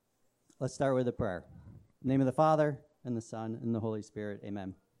Let's start with a prayer. In the name of the Father, and the Son, and the Holy Spirit.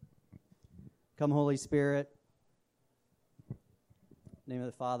 Amen. Come, Holy Spirit. In the name of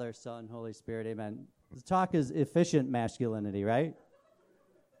the Father, Son, Holy Spirit. Amen. The talk is efficient masculinity, right?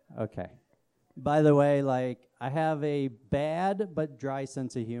 Okay. By the way, I have a bad but dry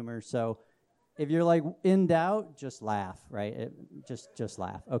sense of humor, so if you're in doubt, just laugh, right? Just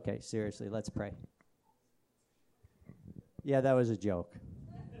laugh. Okay, seriously, let's pray. Yeah, that was a joke.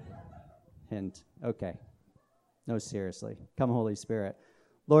 Hint. Okay. No, seriously. Come, Holy Spirit.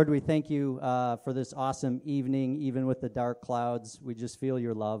 Lord, we thank you for this awesome evening, even with the dark clouds. We just feel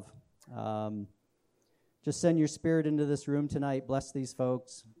your love. Just send your Spirit into this room tonight. Bless these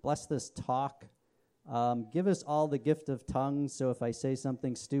folks. Bless this talk. Give us all the gift of tongues, so if I say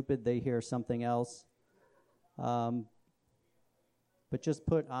something stupid, they hear something else. But just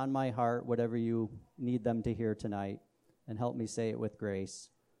put on my heart whatever you need them to hear tonight, and help me say it with grace.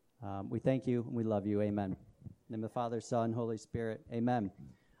 We thank you, and we love you. Amen. In the name of the Father, Son, Holy Spirit. Amen.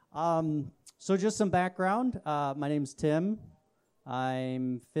 So just some background. My name's Tim.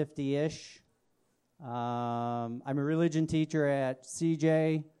 I'm 50-ish. I'm a religion teacher at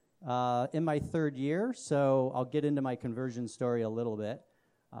CJ in my third year, so I'll get into my conversion story a little bit.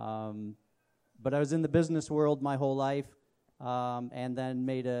 But I was in the business world my whole life, and then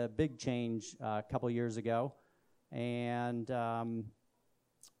made a big change a couple years ago. And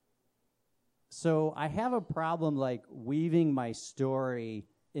so I have a problem weaving my story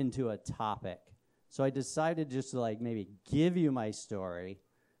into a topic. So I decided just to maybe give you my story,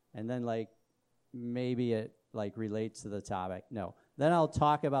 and then maybe it relates to the topic. No. Then I'll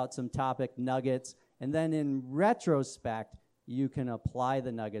talk about some topic nuggets, and then in retrospect, you can apply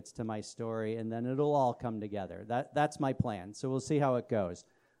the nuggets to my story, and then it'll all come together. That's my plan. So we'll see how it goes.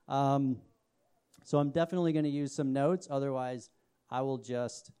 So I'm definitely going to use some notes. Otherwise, I will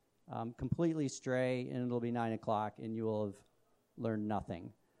just completely stray, and it'll be 9 o'clock, and you will have learned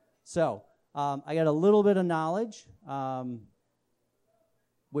nothing. So I got a little bit of knowledge,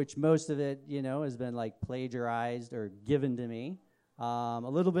 which most of it, has been plagiarized or given to me. A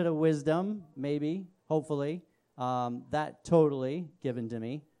little bit of wisdom, maybe, hopefully, that totally given to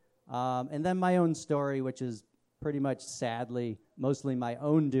me. And then my own story, which is pretty much, sadly, mostly my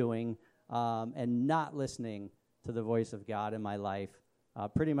own doing, and not listening to the voice of God in my life,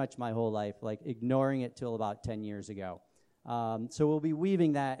 pretty much my whole life, ignoring it till about 10 years ago. So we'll be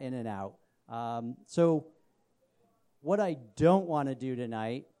weaving that in and out. So what I don't want to do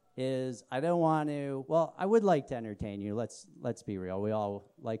tonight is I would like to entertain you. Let's be real. We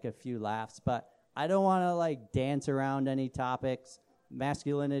all like a few laughs, but I don't want to dance around any topics.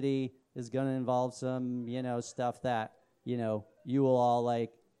 Masculinity is going to involve some, stuff that, you will all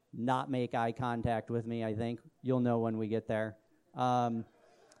not make eye contact with me, I think. You'll know when we get there. Yeah.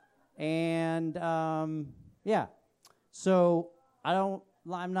 So I'm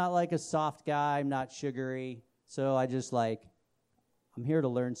not a soft guy. I'm not sugary. So I just I'm here to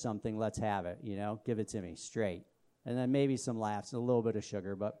learn something. Let's have it, give it to me straight. And then maybe some laughs, a little bit of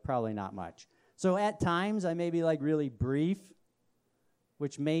sugar, but probably not much. So at times I may be really brief,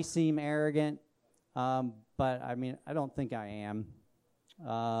 which may seem arrogant. But I don't think I am.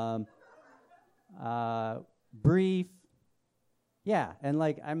 Brief. Yeah, and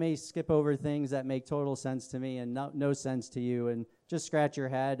I may skip over things that make total sense to me and no sense to you, and just scratch your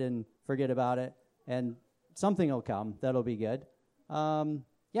head and forget about it, and something will come that'll be good.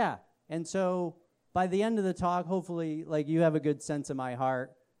 Yeah, and so by the end of the talk, hopefully, you have a good sense of my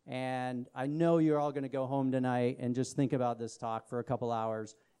heart, and I know you're all going to go home tonight and just think about this talk for a couple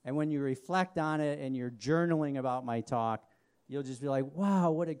hours, and when you reflect on it and you're journaling about my talk, you'll just be like, wow,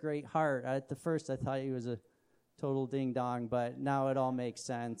 what a great heart. At the first, I thought he was a total ding-dong, but now it all makes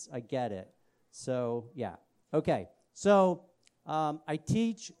sense. I get it. So, yeah. Okay. So, I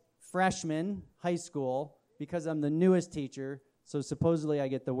teach freshmen high school because I'm the newest teacher, so supposedly I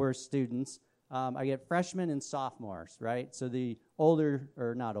get the worst students. I get freshmen and sophomores, right? So the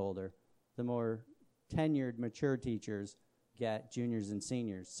the more tenured, mature teachers get juniors and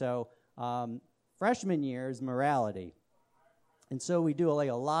seniors. So freshman year is morality. And so we do a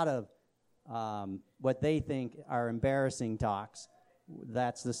lot of what they think are embarrassing talks.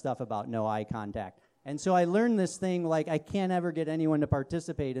 That's the stuff about no eye contact. And so I learned this thing, I can't ever get anyone to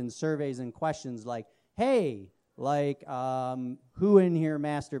participate in surveys and questions hey, who in here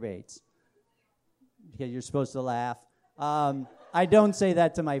masturbates? Okay, you're supposed to laugh. I don't say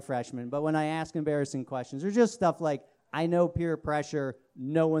that to my freshmen, but when I ask embarrassing questions, or just stuff I know peer pressure,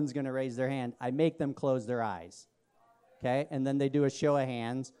 no one's going to raise their hand. I make them close their eyes. Okay, and then they do a show of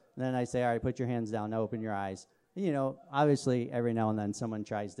hands, and then I say, all right, put your hands down, now open your eyes. Obviously, every now and then someone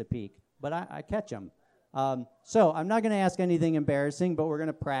tries to peek. but I catch them. So I'm not going to ask anything embarrassing, but we're going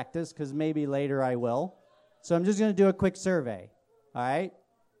to practice because maybe later I will. So I'm just going to do a quick survey. All right?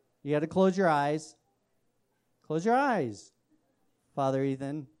 You got to close your eyes. Close your eyes, Father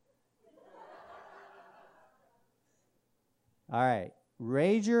Ethan. All right.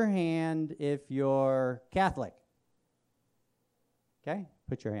 Raise your hand if you're Catholic. Okay?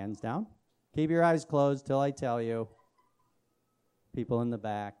 Put your hands down. Keep your eyes closed till I tell you. People in the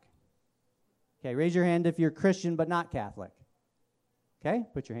back. Okay, raise your hand if you're Christian but not Catholic. Okay,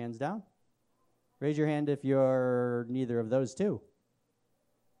 put your hands down. Raise your hand if you're neither of those two.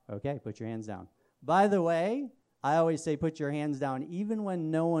 Okay, put your hands down. By the way, I always say put your hands down even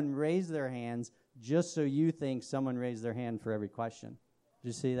when no one raised their hands, just so you think someone raised their hand for every question. Did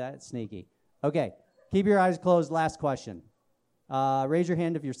you see that? It's sneaky. Okay, keep your eyes closed. Last question. Raise your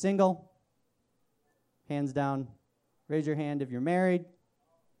hand if you're single. Hands down. Raise your hand if you're married.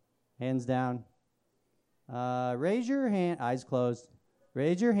 Hands down. Raise your hand, eyes closed.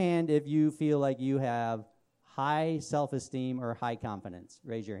 Raise your hand if you feel like you have high self-esteem or high confidence.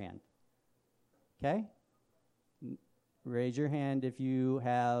 Raise your hand. Okay? Raise your hand if you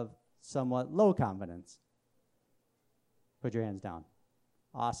have somewhat low confidence. Put your hands down.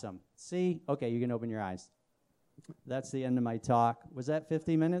 Awesome. See? Okay, you can open your eyes. That's the end of my talk. Was that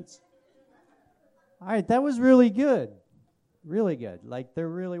 50 minutes? All right, that was really good. Really good. Like, there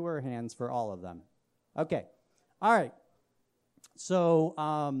really were hands for all of them. Okay. All right.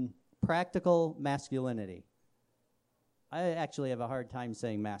 So, practical masculinity. I actually have a hard time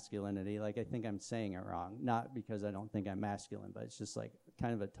saying masculinity. Like, I think I'm saying it wrong. Not because I don't think I'm masculine, but it's just like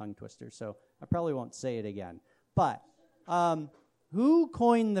kind of a tongue twister. So, I probably won't say it again. But, who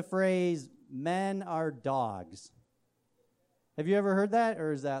coined the phrase, men are dogs? Have you ever heard that?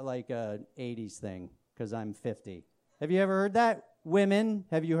 Or is that like a 80s thing? Because I'm 50. Have you ever heard that? Women,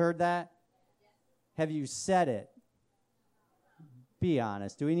 have you heard that? Have you said it? Be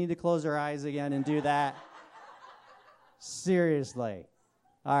honest. Do we need to close our eyes again and do that? Seriously.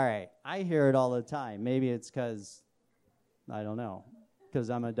 All right. I hear it all the time. Maybe it's because, I don't know, because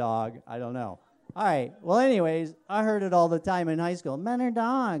I'm a dog. I don't know. All right. Well, anyways, I heard it all the time in high school. Men are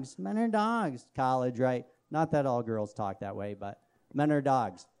dogs. Men are dogs. College, right? Not that all girls talk that way, but men are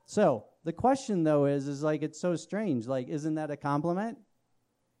dogs. So the question, though, is like, it's so strange. Like, isn't that a compliment?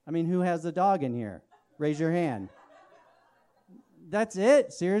 I mean, who has a dog in here? Raise your hand. That's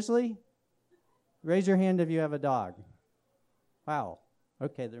it? Seriously? Raise your hand if you have a dog. Wow.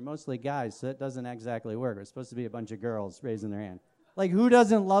 Okay, they're mostly guys, so that doesn't exactly work. It's supposed to be a bunch of girls raising their hand. Like, who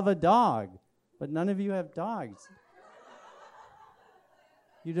doesn't love a dog? But none of you have dogs.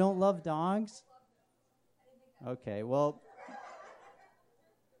 You don't love dogs? Okay, well,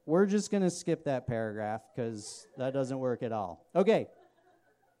 we're just going to skip that paragraph because that doesn't work at all. Okay.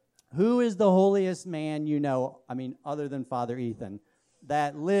 Who is the holiest man you know, other than Father Ethan,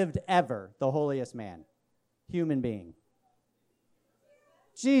 that lived ever, the holiest man? Human being.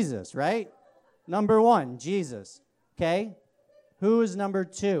 Jesus, right? Number one, Jesus. Okay? Who is number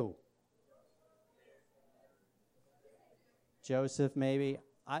two? Joseph, maybe.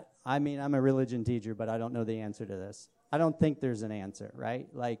 I'm a religion teacher, but I don't know the answer to this. I don't think there's an answer, right?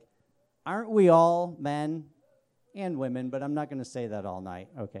 Like, aren't we all men and women, but I'm not going to say that all night,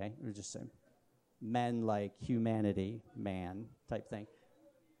 okay? We're just saying men like humanity, man type thing.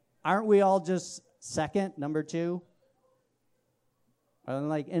 Aren't we all just second, number two? And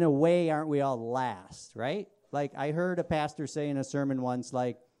like, in a way, aren't we all last, right? Like, I heard a pastor say in a sermon once,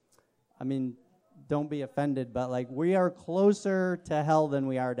 like, don't be offended, but like, we are closer to hell than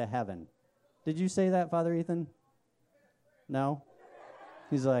we are to heaven. Did you say that, Father Ethan? No?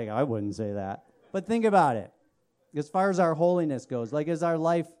 He's like, I wouldn't say that. But think about it. As far as our holiness goes, like, is our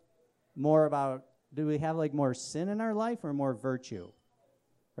life more about, do we have like more sin in our life or more virtue?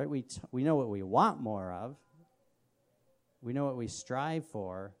 Right? We know what we want more of. We know what we strive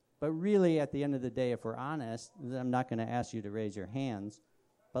for. But really, at the end of the day, if we're honest, I'm not going to ask you to raise your hands.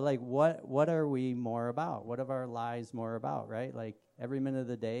 But like, what are we more about? What are our lives more about, right? Like, every minute of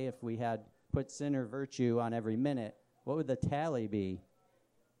the day, if we had put sin or virtue on every minute, what would the tally be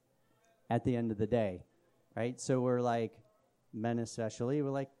at the end of the day, right? So we're like, men especially,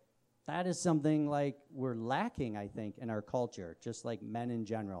 we're like, that is something like we're lacking, I think, in our culture, just like men in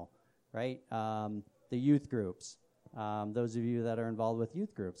general, right? The youth groups, those of you that are involved with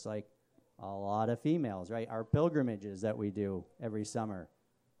youth groups, like a lot of females, right? Our pilgrimages that we do every summer,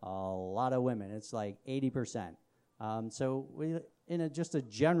 a lot of women. It's like 80%. So we, in just a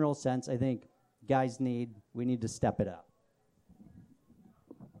general sense, I think we need to step it up.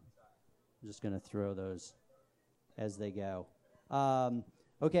 I'm just going to throw those as they go.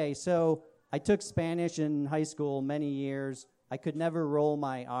 Okay, so I took Spanish in high school many years. I could never roll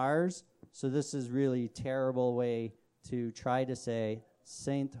my R's, so this is really terrible way to try to say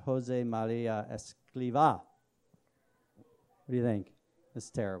Saint Jose Maria Escrivá. What do you think? This is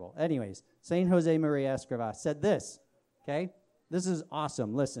terrible. Anyways, Saint Jose Maria Escrivá said this, okay? This is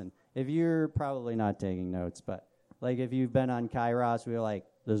awesome. Listen, if you're probably not taking notes, but like if you've been on Kairos, we're like,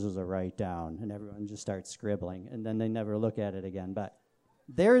 this is a write down, and everyone just starts scribbling, and then they never look at it again. But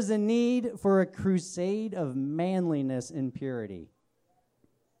there's a need for a crusade of manliness and purity.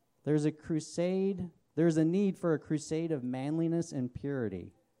 There's a need for a crusade of manliness and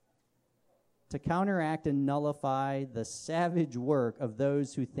purity to counteract and nullify the savage work of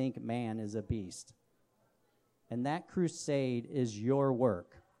those who think man is a beast. And that crusade is your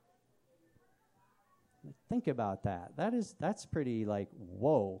work. Think about that. That's pretty like,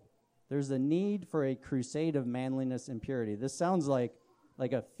 whoa. There's a need for a crusade of manliness and purity. This sounds like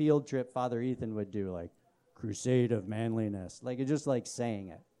a field trip Father Ethan would do, like, crusade of manliness. Like, it's just like saying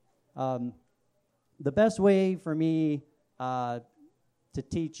it. The best way for me to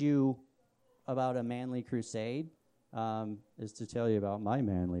teach you about a manly crusade is to tell you about my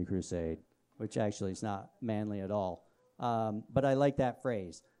manly crusade, which actually is not manly at all. But I like that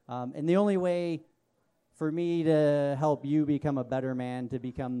phrase. And the only way for me to help you become a better man, to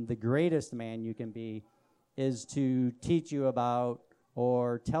become the greatest man you can be, is to teach you about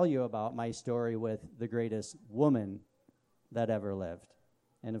or tell you about my story with the greatest woman that ever lived.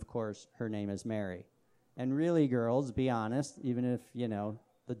 And, of course, her name is Mary. And really, girls, be honest, even if,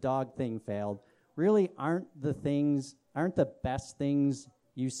 the dog thing failed, really aren't the best things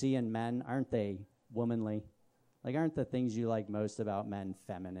you see in men, aren't they womanly? Like, aren't the things you like most about men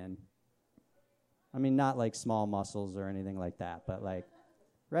feminine? I mean, not like small muscles or anything like that, but like,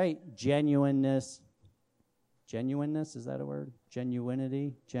 right, genuineness, is that a word?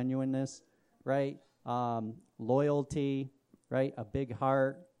 Genuineness, right? Loyalty, right? A big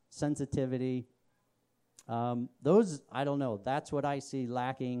heart, sensitivity. Those, I don't know, that's what I see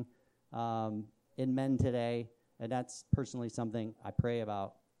lacking in men today, and that's personally something I pray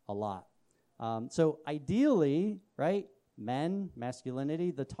about a lot. So ideally, right, men,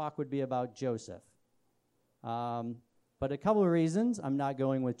 masculinity, the talk would be about Joseph. But a couple of reasons I'm not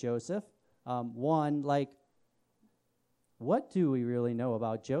going with Joseph. One, like, what do we really know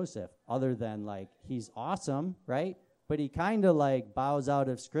about Joseph other than, like, he's awesome, right? But he kind of, like, bows out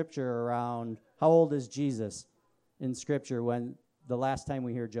of Scripture around, how old is Jesus in Scripture when the last time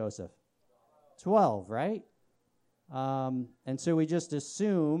we hear Joseph? 12, right? And so we just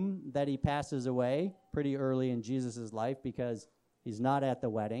assume that he passes away pretty early in Jesus' life because he's not at the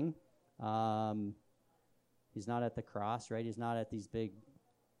wedding. He's not at the cross, right? He's not at these big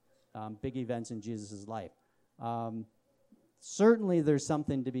events in Jesus' life. Certainly there's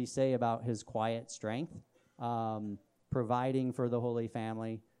something to be said about his quiet strength, providing for the Holy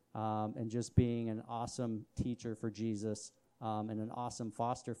Family, and just being an awesome teacher for Jesus, and an awesome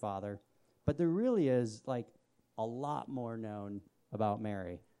foster father. But there really is, like, a lot more known about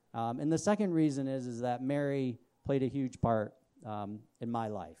Mary. And the second reason is that Mary played a huge part in my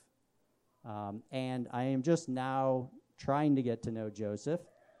life. And I am just now trying to get to know Joseph,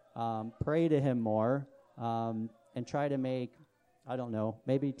 pray to him more, and try to make, I don't know,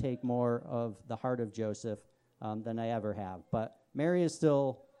 maybe take more of the heart of Joseph than I ever have. But Mary is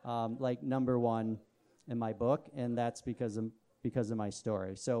still like number one in my book, and that's because of my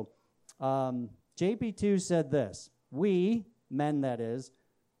story. So JP2 said this: we, men that is,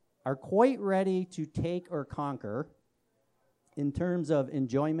 are quite ready to take or conquer in terms of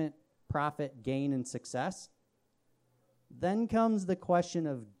enjoyment, profit, gain, and success. Then comes the question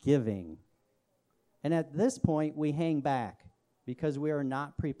of giving. And at this point, we hang back because we are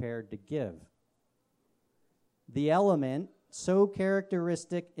not prepared to give. The element so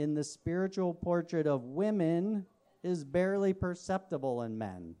characteristic in the spiritual portrait of women is barely perceptible in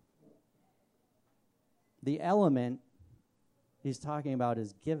men. The element he's talking about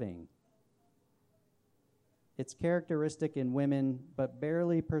is giving. It's characteristic in women, but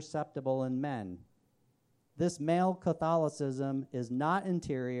barely perceptible in men. This male Catholicism is not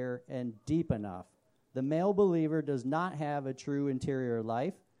interior and deep enough. The male believer does not have a true interior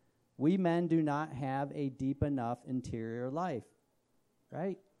life. We men do not have a deep enough interior life,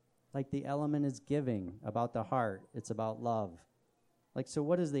 right? Like the element is giving, about the heart. It's about love. Like, so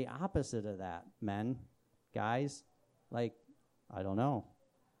what is the opposite of that, men, guys? Like, I don't know.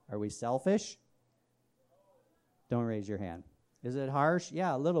 Are we selfish? Don't raise your hand. Is it harsh?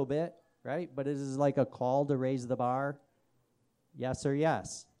 Yeah, a little bit, right? But it is like a call to raise the bar. Yes or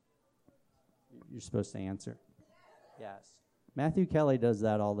yes? You're supposed to answer. Yes. Matthew Kelly does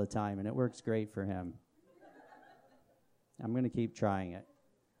that all the time, and it works great for him. I'm going to keep trying it.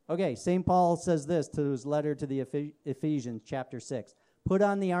 Okay, St. Paul says this to his letter to the Ephesians, chapter 6. Put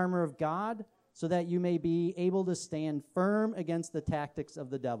on the armor of God so that you may be able to stand firm against the tactics of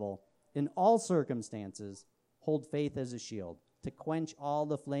the devil. In all circumstances, hold faith as a shield to quench all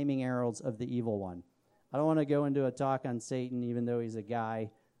the flaming arrows of the evil one. I don't want to go into a talk on Satan, even though he's a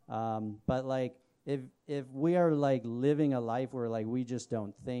guy, but like if we are like living a life where like we just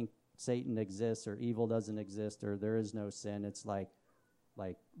don't think Satan exists or evil doesn't exist or there is no sin, it's like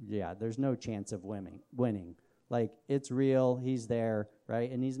yeah, there's no chance of winning. Like, it's real, he's there, right?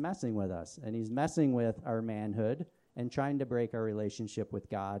 And he's messing with us, and he's messing with our manhood and trying to break our relationship with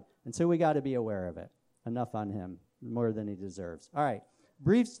God. And so we got to be aware of it. Enough on him, more than he deserves. All right,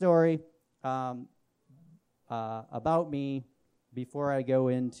 brief story about me before I go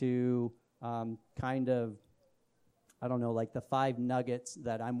into kind of, I don't know, like the 5 nuggets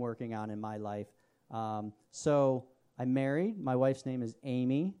that I'm working on in my life. So I'm married. My wife's name is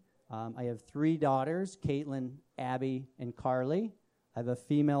Amy. I have 3 daughters, Caitlin, Abby, and Carly. I have a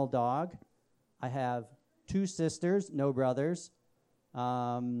female dog. I have 2 sisters, no brothers.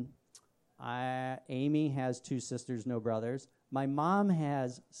 Amy has 2 sisters, no brothers. My mom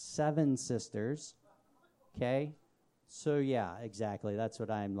has 7 sisters. Okay? So, yeah, exactly. That's what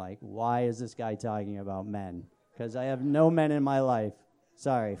I'm like. Why is this guy talking about men? Because I have no men in my life.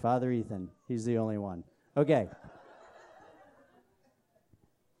 Sorry, Father Ethan. He's the only one. Okay.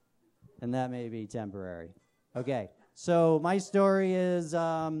 And that may be temporary. Okay, so my story is,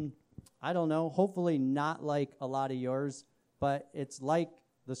 I don't know, hopefully not like a lot of yours, but it's like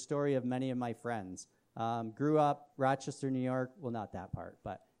the story of many of my friends. Grew up Rochester, New York, well, not that part,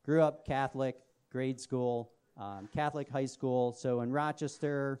 but grew up Catholic, grade school, Catholic high school. So in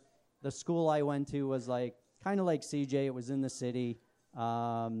Rochester, the school I went to was like kind of like CJ. It was in the city,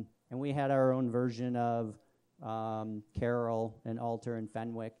 and we had our own version of carol and altar and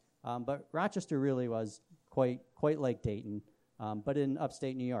Fenwick. But Rochester really was quite like Dayton, but in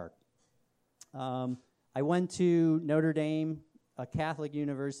upstate New York. I went to Notre Dame, a Catholic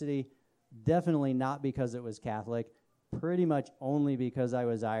university, definitely not because it was Catholic, pretty much only because I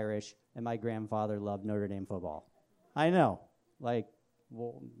was Irish and my grandfather loved Notre Dame football. I know, like,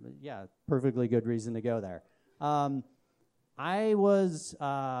 well, yeah, perfectly good reason to go there. I was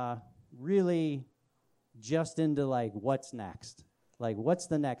really just into, like, what's next? Like, what's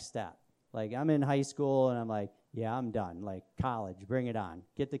the next step? Like, I'm in high school, and I'm like, yeah, I'm done. Like, college, bring it on.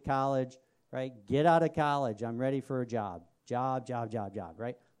 Get to college, right? Get out of college. I'm ready for a job. Job,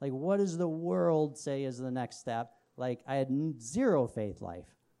 right? Like, what does the world say is the next step? Like, I had zero faith life.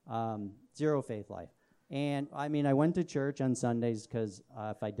 And, I mean, I went to church on Sundays because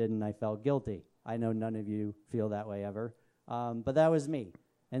if I didn't, I felt guilty. I know none of you feel that way ever. But that was me.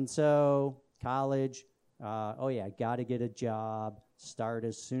 And so, college, got to get a job, start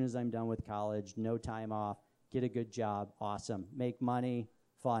as soon as I'm done with college, no time off, get a good job, awesome, make money,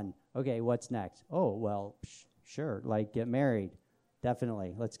 fun. Okay, what's next? Oh, well, sure, like get married.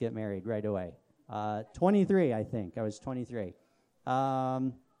 Definitely, let's get married right away. 23, I think. I was 23.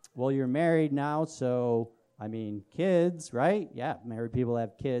 Well, you're married now, so, I mean, kids, right? Yeah, married people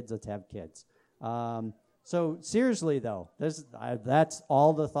have kids, let's have kids. So seriously, though, that's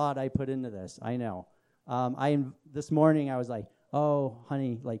all the thought I put into this, I know. This morning I was like, oh,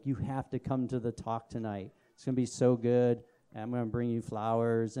 honey, like you have to come to the talk tonight. It's going to be so good. And I'm going to bring you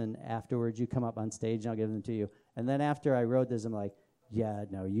flowers. And afterwards you come up on stage and I'll give them to you. And then after I wrote this, I'm like, yeah,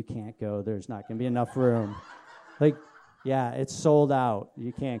 no, you can't go. There's not going to be enough room. Like, yeah, it's sold out.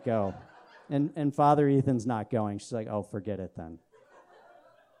 You can't go. And Father Ethan's not going. She's like, oh, forget it then.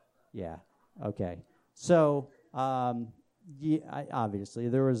 Yeah, okay. So, obviously,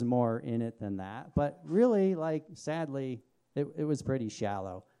 there was more in it than that. But really, like, sadly, it was pretty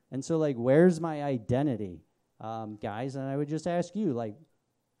shallow. And so, like, where's my identity, guys? And I would just ask you, like,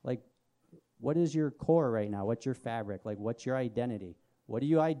 what is your core right now? What's your fabric? Like, what's your identity? What do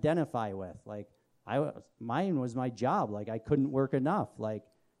you identify with? Like, mine was my job. Like, I couldn't work enough. Like,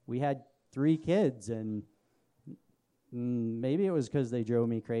 we had 3 kids, and maybe it was because they drove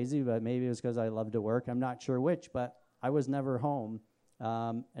me crazy, but maybe it was because I loved to work. I'm not sure which, but I was never home,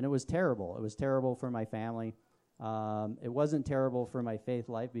 and it was terrible. It was terrible for my family. It wasn't terrible for my faith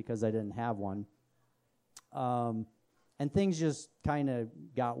life because I didn't have one. And things just kind of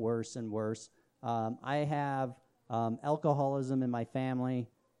got worse and worse. I have alcoholism in my family,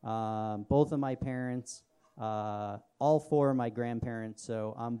 both of my parents, all 4 of my grandparents,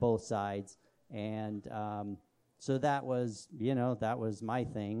 so on both sides. And so that was my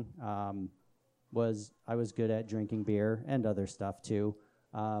thing. was I was good at drinking beer and other stuff too.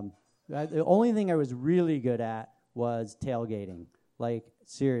 The only thing I was really good at was tailgating. Like,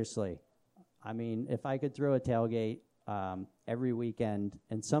 seriously. I mean, if I could throw a tailgate every weekend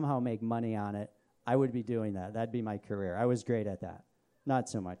and somehow make money on it, I would be doing that. That'd be my career. I was great at that. Not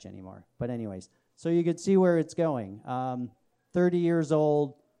so much anymore. But anyways, so you could see where it's going. 30 years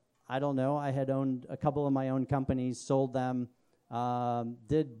old, I don't know. I had owned a couple of my own companies, sold them. I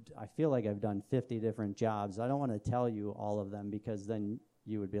feel like I've done 50 different jobs. I don't want to tell you all of them because then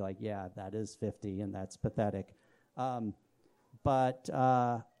you would be like, yeah, that is 50 and that's pathetic. But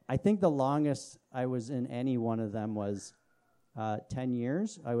I think the longest I was in any one of them was 10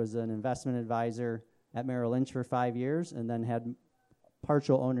 years. I was an investment advisor at Merrill Lynch for 5 years and then had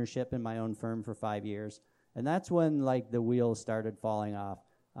partial ownership in my own firm for 5 years. And that's when like the wheels started falling off.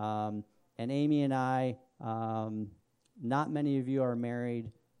 And Amy and I, not many of you are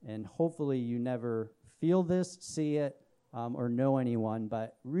married, and hopefully you never feel this, see it, or know anyone,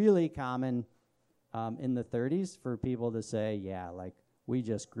 but really common in the 30s for people to say, yeah, like we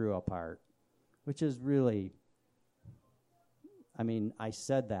just grew apart, which is really, I mean, I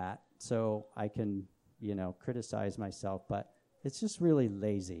said that so I can, criticize myself, but it's just really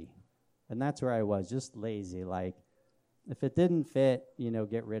lazy. And that's where I was, just lazy. Like, if it didn't fit,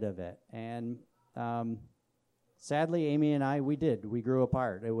 get rid of it. And sadly, Amy and I, we grew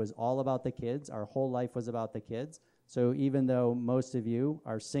apart. It was all about the kids. Our whole life was about the kids. So even though most of you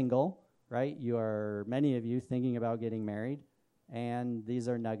are single, right, many of you thinking about getting married, and these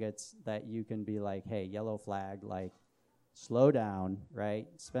are nuggets that you can be like, hey, yellow flag, like, slow down, right?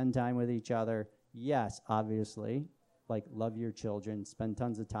 Spend time with each other. Yes, obviously, like, love your children, spend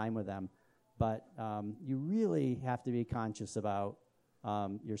tons of time with them. But you really have to be conscious about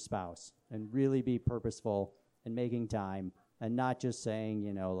your spouse and really be purposeful in making time and not just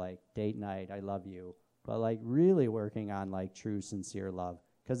saying, like, date night, I love you, but, like, really working on, like, true, sincere love,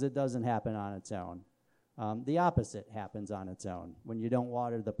 because it doesn't happen on its own. The opposite happens on its own. When you don't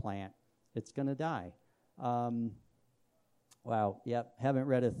water the plant, it's going to die. Wow, yep, haven't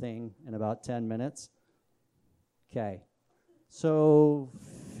read a thing in about 10 minutes. Okay. So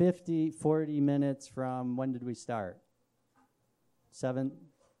 40 minutes from when did we start?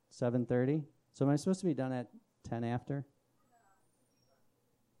 7:30? So am I supposed to be done at 10 after?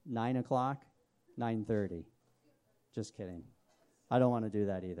 9 o'clock? 9:30. Just kidding. I don't want to do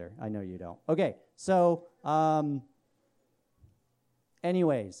that either. I know you don't. Okay, so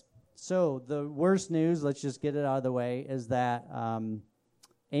anyways, so the worst news, let's just get it out of the way, is that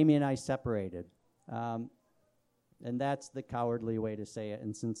Amy and I separated. And that's the cowardly way to say it.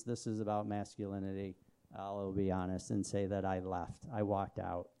 And since this is about masculinity, I'll be honest and say that I left. I walked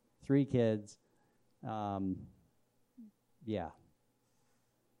out. 3 kids. Yeah.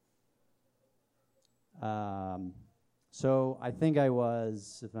 So I think I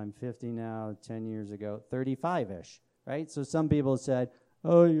was, if I'm 50 now, 10 years ago, 35-ish, right? So some people said,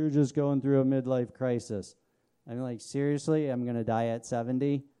 oh, you're just going through a midlife crisis. I'm like, seriously? I'm going to die at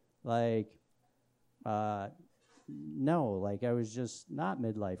 70? Like, no, like I was just not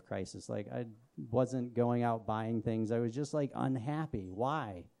midlife crisis. Like I wasn't going out buying things. I was just like unhappy.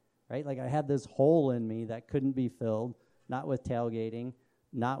 Why? Right? Like I had this hole in me that couldn't be filled, not with tailgating,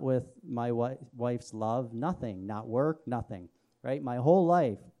 not with my wife's love, nothing, not work, nothing, right? My whole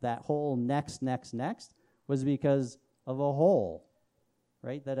life, that whole next was because of a hole,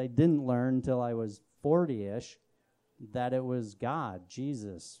 right? That I didn't learn till I was 40-ish, that it was God,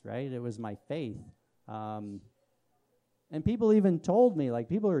 Jesus, right? It was my faith. And people even told me, like,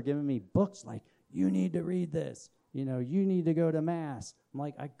 people were giving me books like, you need to read this. You need to go to Mass. I'm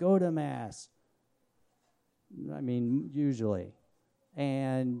like, I go to Mass. I mean, usually.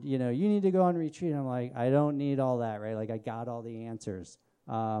 And, you need to go on retreat. I'm like, I don't need all that, right? Like, I got all the answers.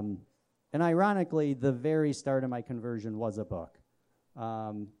 And ironically, the very start of my conversion was a book.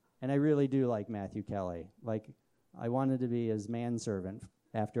 And I really do like Matthew Kelly. Like, I wanted to be his manservant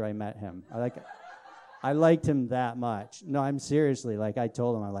after I met him. I liked him that much. No, I'm seriously, like, I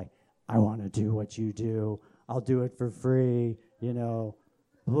told him, I want to do what you do. I'll do it for free, And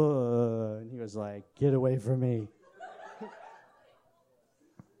he was like, get away from me.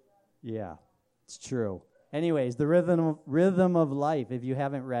 Yeah, it's true. Anyways, the Rhythm of Life, if you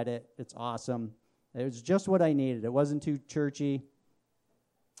haven't read it, it's awesome. It was just what I needed. It wasn't too churchy.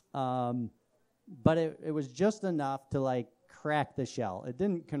 But it was just enough to, like, crack the shell. It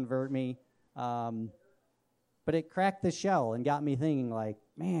didn't convert me. But it cracked the shell and got me thinking, like,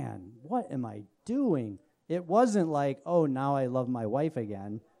 man, what am I doing? It wasn't like, oh, now I love my wife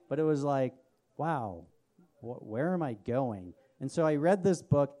again. But it was like, wow, where am I going? And so I read this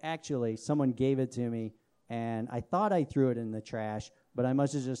book. Actually, someone gave it to me, and I thought I threw it in the trash, but I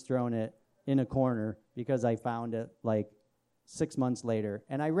must have just thrown it in a corner because I found it like 6 months later,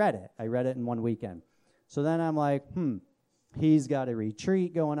 and I read it. I read it in one weekend. So then I'm like, he's got a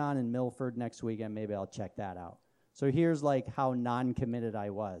retreat going on in Milford next weekend. Maybe I'll check that out. So here's like how non-committed I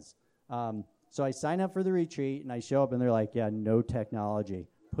was. So I sign up for the retreat, and I show up, and they're like, yeah, no technology.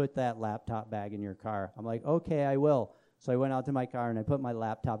 Put that laptop bag in your car. I'm like, okay, I will. So I went out to my car, and I put my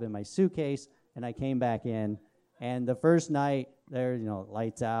laptop in my suitcase, and I came back in. And the first night, there,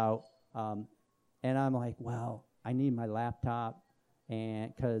 lights out. And I'm like, well, I need my laptop,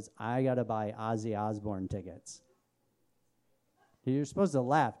 and because I got to buy Ozzy Osbourne tickets. You're supposed to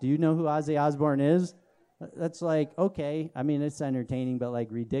laugh. Do you know who Ozzy Osbourne is? That's like, okay. I mean, it's entertaining, but like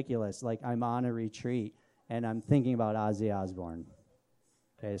ridiculous. Like I'm on a retreat, and I'm thinking about Ozzy Osbourne.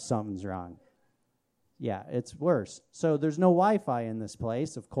 Okay, something's wrong. Yeah, it's worse. So there's no Wi-Fi in this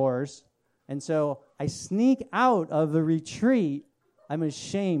place, of course. And so I sneak out of the retreat. I'm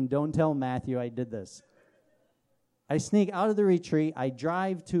ashamed. Don't tell Matthew I did this. I sneak out of the retreat. I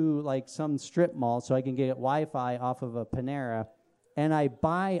drive to like some strip mall so I can get Wi-Fi off of a Panera, and I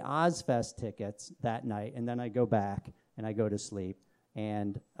buy Ozfest tickets that night, and then I go back and I go to sleep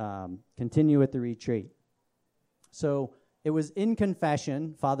and continue with the retreat. So it was in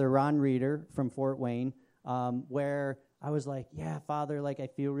confession, Father Ron Reeder from Fort Wayne, where I was like, yeah, Father, like I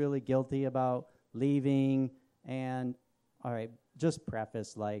feel really guilty about leaving, and all right, just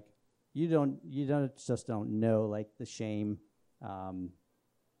preface, like, you don't know, like, the shame,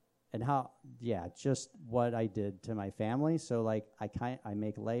 and how, just what I did to my family. So, like, I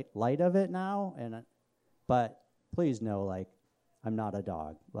make light of it now, but please know, like, I'm not a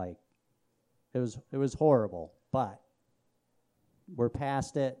dog. Like, it was horrible, but we're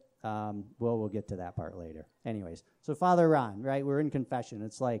past it. We'll get to that part later. Anyways, so Father Ron, right, we're in confession.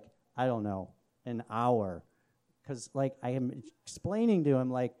 It's like, I don't know, an hour. Because, like, I am explaining to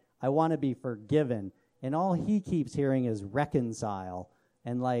him, like, I want to be forgiven. And all he keeps hearing is reconcile.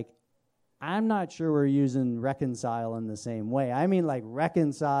 And, like, I'm not sure we're using reconcile in the same way. I mean, like,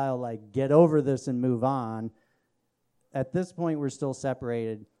 reconcile, like, get over this and move on. At this point, we're still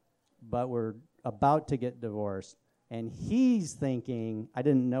separated, but we're about to get divorced. And he's thinking, I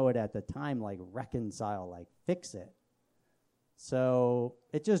didn't know it at the time, like, reconcile, like, fix it. So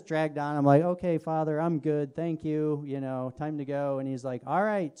it just dragged on. I'm like, okay, Father, I'm good. Thank you. Time to go. And he's like, all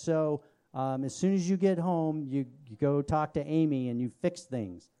right, so as soon as you get home, you go talk to Amy and you fix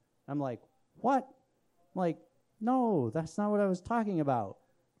things. I'm like, what? I'm like, no, that's not what I was talking about.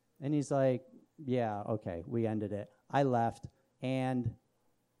 And he's like, yeah, okay, we ended it. I left. And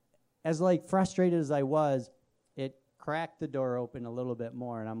as, like, frustrated as I was, it cracked the door open a little bit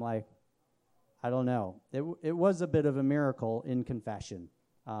more. And I'm like, I don't know. It was a bit of a miracle in confession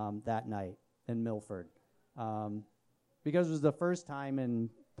that night in Milford, because it was the first time in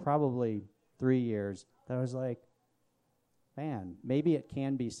probably 3 years that I was like, man, maybe it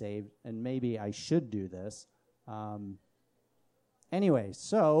can be saved, and maybe I should do this. Anyway,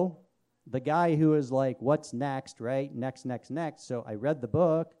 so the guy who was like, what's next, right? Next. So I read the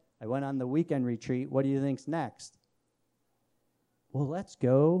book. I went on the weekend retreat. What do you think's next? Well, let's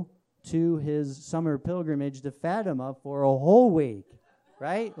go to his summer pilgrimage to Fatima for a whole week,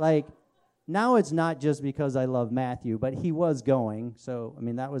 right? Like, now it's not just because I love Matthew, but he was going, so, I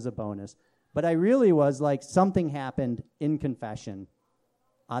mean, that was a bonus. But I really was, like, something happened in confession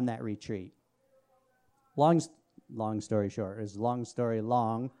on that retreat. Long story short, is long story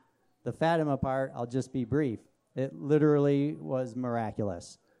long. The Fatima part, I'll just be brief. It literally was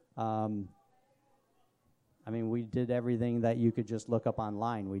miraculous. I mean, we did everything that you could just look up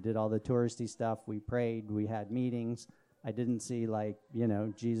online. We did all the touristy stuff. We prayed. We had meetings. I didn't see, like,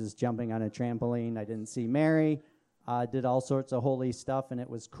 Jesus jumping on a trampoline. I didn't see Mary. Did all sorts of holy stuff, and it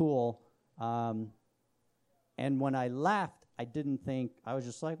was cool. And when I left, I didn't think, I was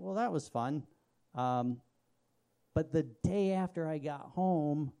just like, well, that was fun. But the day after I got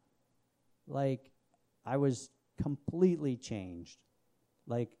home, like, I was completely changed.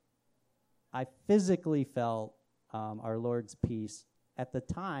 Like, I physically felt our Lord's peace. At the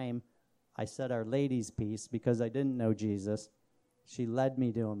time, I said Our Lady's peace because I didn't know Jesus. She led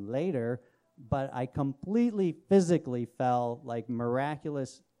me to him later, but I completely physically felt like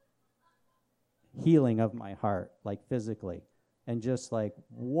miraculous healing of my heart, like physically, and just like,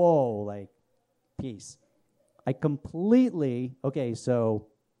 whoa, like peace. I completely, okay, so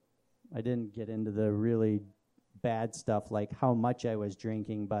I didn't get into the really bad stuff like how much I was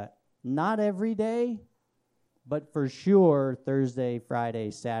drinking, but not every day, but for sure Thursday,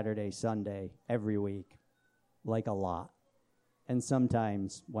 Friday, Saturday, Sunday, every week, like a lot. and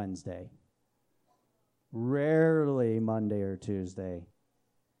sometimes Wednesday. Rarely Monday or Tuesday.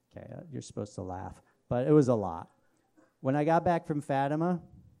 Okay, you're supposed to laugh, but it was a lot. When I got back from Fatima,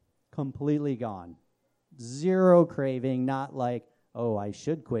 completely gone. Zero craving, not like, oh, I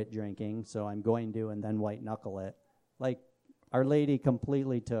should quit drinking, so I'm going to, and then white knuckle it. Like, Our Lady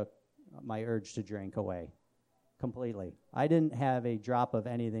completely took my urge to drink away. Completely. I didn't have a drop of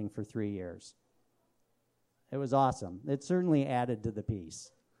anything for 3 years. It was awesome. It certainly added to the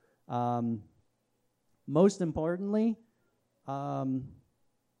peace. Most importantly, I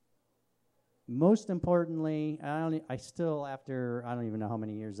still, after, I don't even know how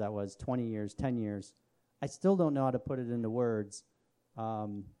many years that was, 20 years, 10 years, I still don't know how to put it into words.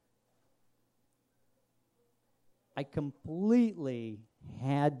 I completely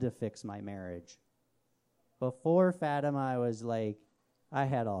had to fix my marriage. Before Fatima, I was like, I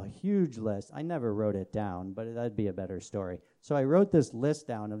had a huge list. I never wrote it down, but that'd be a better story. So I wrote this list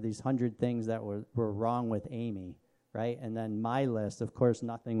down of these 100 things that were wrong with Amy, right? And then my list, of course,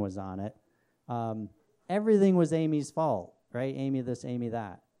 nothing was on it. Everything was Amy's fault, right? Amy this, Amy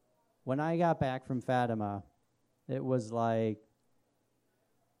that. When I got back from Fatima, it was like,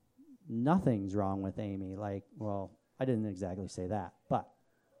 nothing's wrong with Amy. Like, well, I didn't exactly say that, but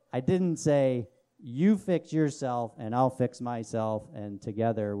I didn't say, you fix yourself and I'll fix myself and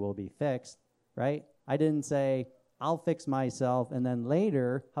together we'll be fixed, right? I didn't say, I'll fix myself and then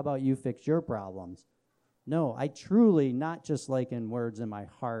later, how about you fix your problems? No, I truly, not just like in words, in my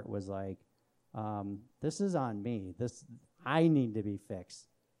heart was like, this is on me. I need to be fixed.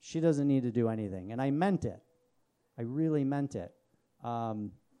 She doesn't need to do anything. And I meant it. I really meant it. And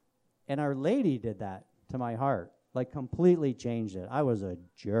Our Lady did that to my heart, like completely changed it. I was a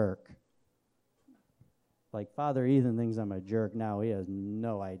jerk. Like, Father Ethan thinks I'm a jerk now. He has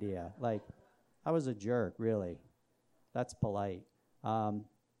no idea. Like, I was a jerk, really. That's polite. And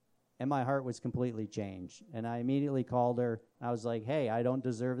my heart was completely changed. And I immediately called her. I was like, hey, I don't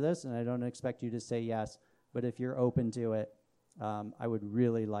deserve this, and I don't expect you to say yes. But if you're open to it, I would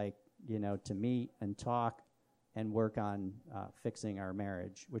really like, to meet and talk and work on fixing our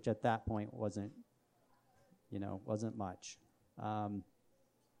marriage, which at that point wasn't much.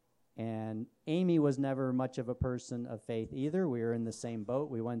 And Amy was never much of a person of faith either. We were in the same boat.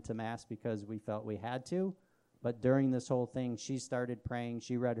 We went to Mass because we felt we had to. But during this whole thing, she started praying.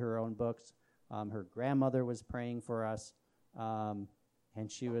 She read her own books. Her grandmother was praying for us. And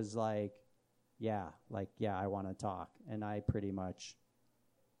she was like, yeah, I want to talk. And I pretty much,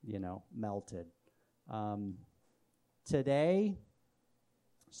 melted. Today,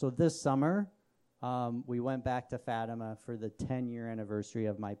 so this summer, we went back to Fatima for the 10-year anniversary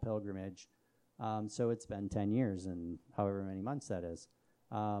of my pilgrimage. So it's been 10 years and however many months that is.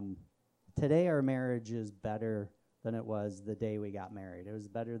 Today our marriage is better than it was the day we got married. It was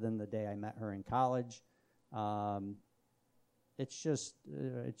better than the day I met her in college. It's just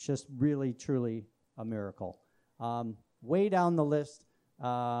really, truly a miracle. Way down the list,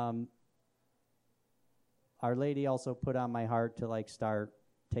 Our Lady also put on my heart to start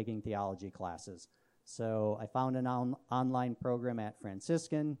taking theology classes. So I found an online program at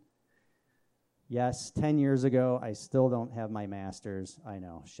Franciscan. Yes, 10 years ago, I still don't have my master's. I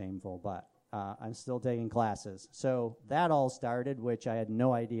know, shameful, but I'm still taking classes. So that all started, which I had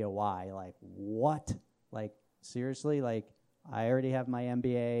no idea why. Like, what? Like, seriously? Like, I already have my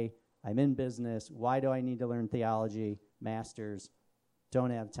MBA. I'm in business. Why do I need to learn theology, master's?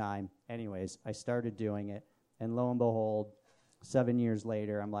 Don't have time. Anyways, I started doing it, and lo and behold, 7 years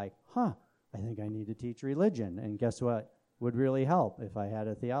later, I'm like, I think I need to teach religion. And guess what would really help if I had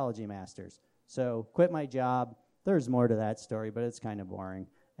a theology master's? So quit my job. There's more to that story, but it's kind of boring.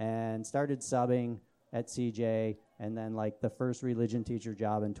 And started subbing at CJ, and then the first religion teacher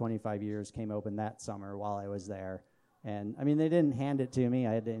job in 25 years came open that summer while I was there. And, I mean, they didn't hand it to me.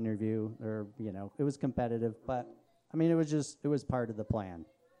 I had to interview, or, it was competitive. But, I mean, it was part of the plan,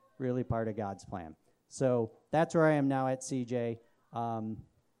 really part of God's plan. So that's where I am now at CJ.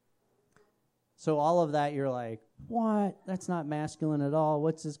 So all of that, you're like, what? That's not masculine at all.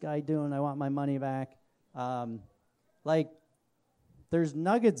 What's this guy doing? I want my money back. There's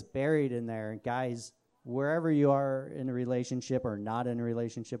nuggets buried in there. Guys, wherever you are in a relationship or not in a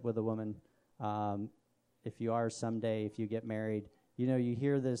relationship with a woman, if you are someday, if you get married, you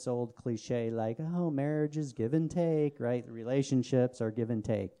hear this old cliche like, oh, marriage is give and take, right? The relationships are give and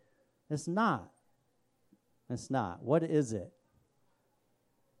take. It's not. It's not. What is it?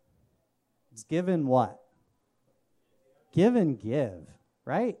 It's give and what? Give and give,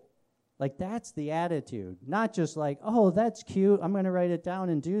 right? That's the attitude. Not just oh, that's cute. I'm going to write it down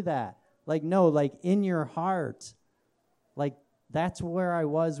and do that. No, in your heart. That's where I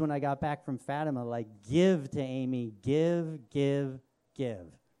was when I got back from Fatima. Like, give to Amy, give, give, give.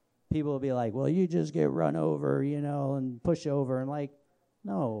 People will be like, well, you just get run over, and push over. And like,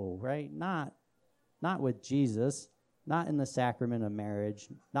 no, right? Not with Jesus, not in the sacrament of marriage,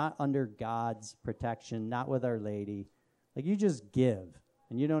 not under God's protection, not with Our Lady. Like, you just give,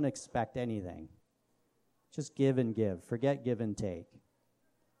 and you don't expect anything. Just give and give. Forget give and take.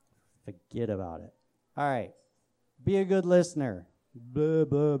 Forget about it. All right. Be a good listener. Blah,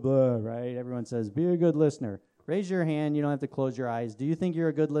 blah, blah, right? Everyone says, be a good listener. Raise your hand. You don't have to close your eyes. Do you think you're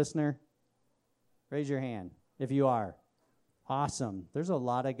a good listener? Raise your hand if you are. Awesome. There's a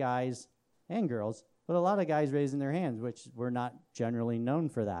lot of guys and girls, but a lot of guys raising their hands, which we're not generally known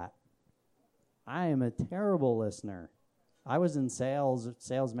for that. I am a terrible listener. I was in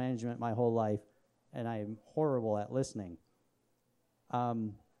sales management my whole life, and I am horrible at listening.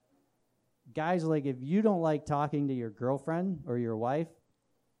 Guys, like, if you don't like talking to your girlfriend or your wife,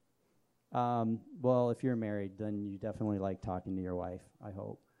 well, if you're married, then you definitely like talking to your wife, I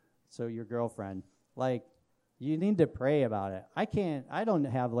hope. So your girlfriend, like, you need to pray about it. I don't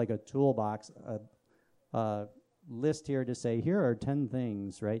have like a toolbox, a list here to say, here are 10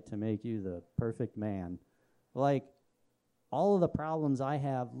 things, right, to make you the perfect man. Like, all of the problems I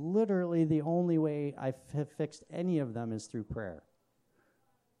have, literally the only way I have fixed any of them is through prayer.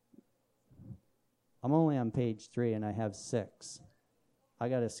 I'm only on page 3 and I have 6. I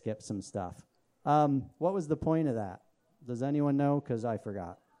got to skip some stuff. What was the point of that? Does anyone know? Because I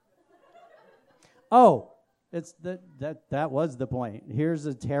forgot. Oh, it's that was the point. Here's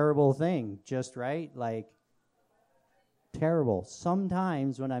a terrible thing, just right? Like, terrible.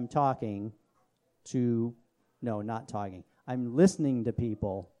 Sometimes when I'm talking to, no, not talking, I'm listening to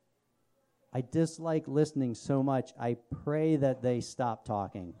people, I dislike listening so much, I pray that they stop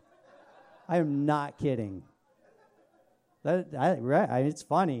talking. I am not kidding. It's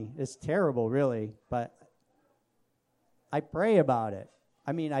funny. It's terrible, really, but I pray about it.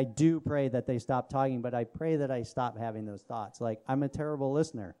 I mean, I do pray that they stop talking, but I pray that I stop having those thoughts. Like, I'm a terrible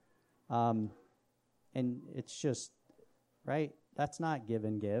listener. And it's just, right? That's not give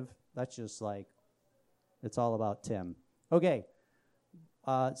and give. That's just like, it's all about Tim. Okay.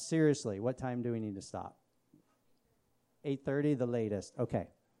 Seriously, what time do we need to stop? 8:30, the latest. Okay.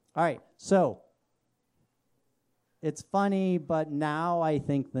 All right. So, it's funny, but now I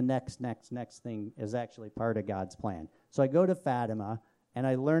think the next thing is actually part of God's plan. So I go to Fatima, and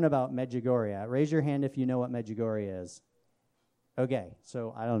I learn about Medjugorje. Raise your hand if you know what Medjugorje is. Okay,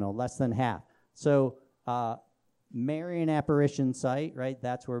 so I don't know, less than half. So Marian apparition site, right?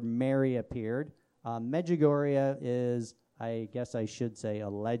 That's where Mary appeared. Medjugorje is, I guess I should say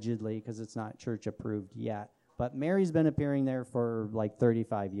allegedly, because it's not church approved yet. But Mary's been appearing there for like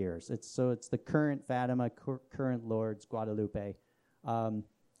 35 years. It's the current Fatima, current Lourdes, Guadalupe. And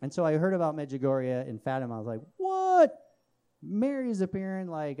so I heard about Medjugorje in Fatima. I was like, what? Mary's appearing,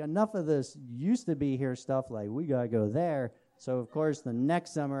 like, enough of this used to be here stuff, like, we got to go there. So, of course, the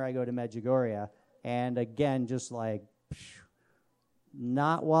next summer I go to Medjugorje, and again, just like,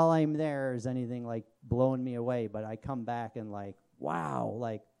 not while I'm there is anything, like, blowing me away, but I come back and, like, wow,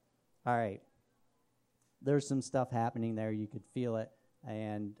 like, all right. There's some stuff happening there. You could feel it.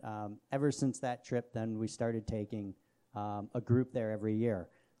 And ever since that trip, then we started taking a group there every year.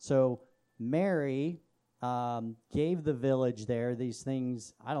 So Mary gave the village there these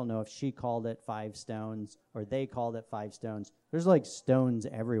things. I don't know if she called it 5 stones or they called it 5 stones. There's like stones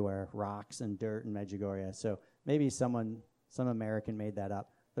everywhere, rocks and dirt in Medjugorje. So maybe some American made that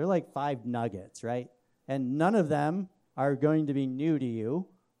up. They're like 5 nuggets, right? And none of them are going to be new to you,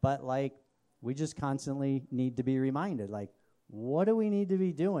 but like, we just constantly need to be reminded, like, what do we need to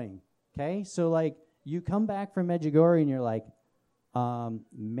be doing? Okay, so like, you come back from Medjugorje and you're like,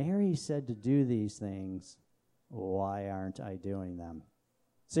 Mary said to do these things. Why aren't I doing them?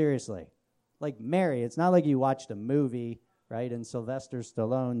 Seriously. Like, Mary, it's not like you watched a movie, right, and Sylvester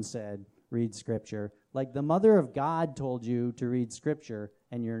Stallone said, read Scripture. Like, the Mother of God told you to read Scripture,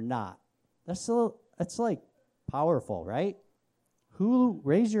 and you're not. That's like powerful, right?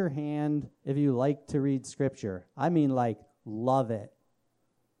 Raise your hand if you like to read Scripture. I mean, like, love it.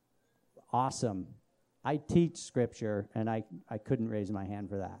 Awesome. I teach Scripture, and I couldn't raise my hand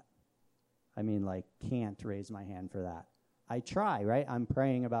for that. I mean, like, can't raise my hand for that. I try, right? I'm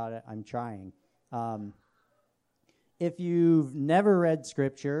praying about it. I'm trying. If you've never read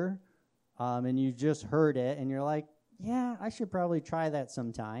Scripture and you just heard it, and you're like, yeah, I should probably try that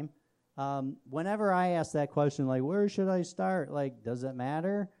sometime. Whenever I ask that question, like, where should I start? Like, does it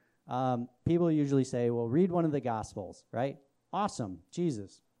matter? People usually say, well, read one of the Gospels, right? Awesome.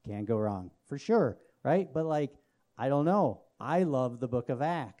 Jesus. Can't go wrong. For sure, right? But, like, I don't know. I love the book of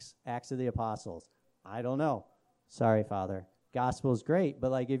Acts, Acts of the Apostles. I don't know. Sorry, Father. Gospel is great, but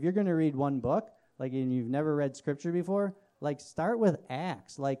like if you're going to read one book, like and you've never read scripture before, like start with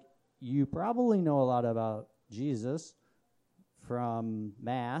Acts. Like you probably know a lot about Jesus from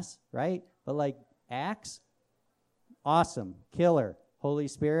Mass, right? But like Acts, awesome, killer, Holy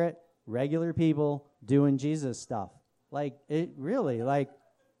Spirit, regular people doing Jesus stuff. Like it really, like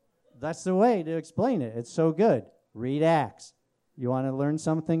that's the way to explain it. It's so good. Read Acts. You want to learn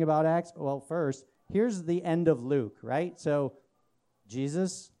something about Acts? Well, first, here's the end of Luke, right? So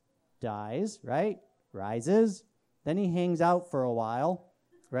Jesus dies, right? Rises. Then he hangs out for a while,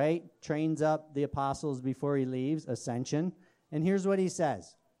 right? Trains up the apostles before he leaves, ascension. And here's what he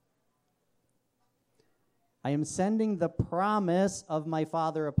says. I am sending the promise of my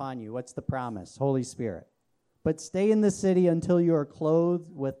Father upon you. What's the promise? Holy Spirit. But stay in the city until you are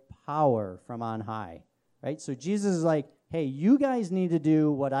clothed with power from on high, right? So Jesus is like, hey, you guys need to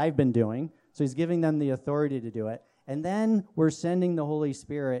do what I've been doing. So he's giving them the authority to do it. And then we're sending the Holy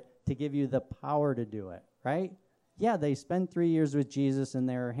Spirit to give you the power to do it, right? Yeah, they spent 3 years with Jesus and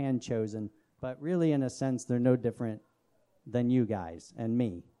they're hand chosen, but really in a sense, they're no different than you guys and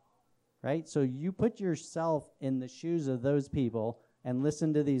me, right? So you put yourself in the shoes of those people and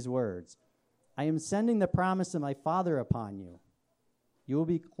listen to these words. I am sending the promise of my Father upon you. You will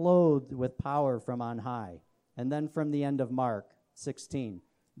be clothed with power from on high. And then from the end of Mark 16,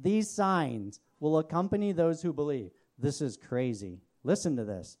 these signs will accompany those who believe. This is crazy. Listen to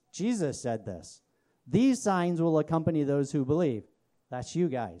this. Jesus said this. These signs will accompany those who believe. That's you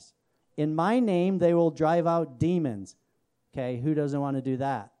guys. In my name, they will drive out demons. Okay, who doesn't want to do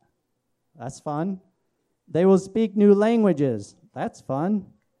that? That's fun. They will speak new languages. That's fun.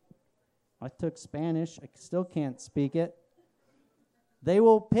 I took Spanish. I still can't speak it. They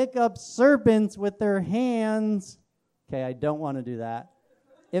will pick up serpents with their hands. Okay, I don't want to do that.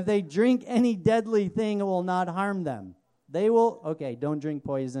 If they drink any deadly thing, it will not harm them. They will, okay, don't drink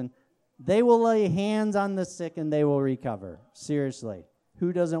poison. They will lay hands on the sick and they will recover. Seriously.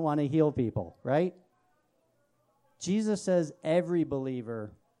 Who doesn't want to heal people, right? Jesus says every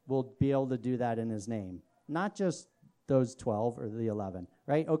believer will be able to do that in his name. Not just those 12 or the 11,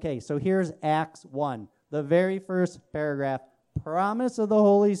 right? Okay, so here's Acts 1, the very first paragraph. Promise of the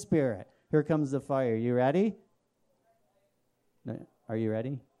Holy Spirit. Here comes the fire. You ready? Are you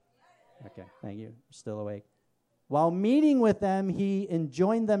ready? Okay, thank you. Still awake. While meeting with them, he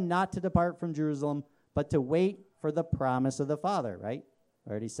enjoined them not to depart from Jerusalem, but to wait for the promise of the Father, right? I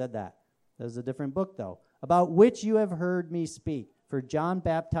already said that. There's a different book, though, about which you have heard me speak. For John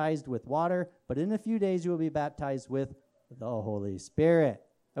baptized with water, but in a few days you will be baptized with the Holy Spirit.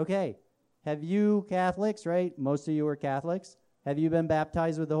 Okay, have you Catholics, right? Most of you are Catholics. Have you been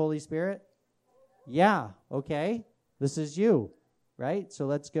baptized with the Holy Spirit? Yeah, okay. This is you, right? So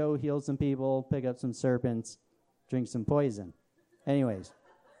let's go heal some people, pick up some serpents, drink some poison. Anyways,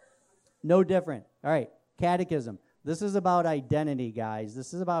 no different. All right, catechism. This is about identity, guys.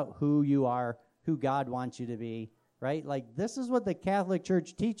 This is about who you are, who God wants you to be, right? Like, this is what the Catholic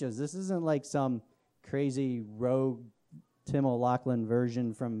Church teaches. This isn't like some crazy rogue Tim O'Loughlin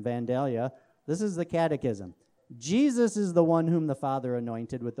version from Vandalia. This is the catechism. Jesus is the one whom the Father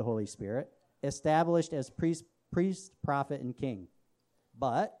anointed with the Holy Spirit, established as priest, prophet, and king.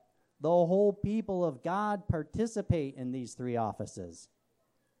 But the whole people of God participate in these three offices.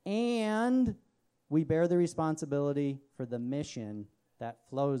 And we bear the responsibility for the mission that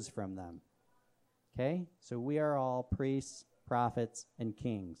flows from them. Okay? So we are all priests, prophets, and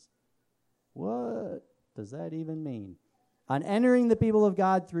kings. What does that even mean? On entering the people of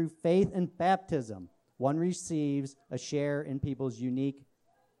God through faith and baptism, one receives a share in people's unique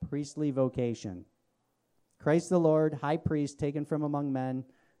priestly vocation. Christ the Lord, high priest, taken from among men,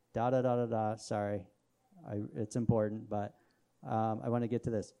 Sorry, it's important, but I want to get to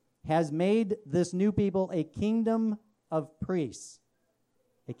this. Has made this new people a kingdom of priests.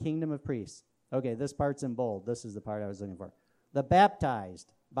 A kingdom of priests. Okay, this part's in bold. This is the part I was looking for. The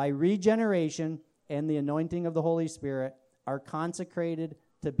baptized, by regeneration and the anointing of the Holy Spirit, are consecrated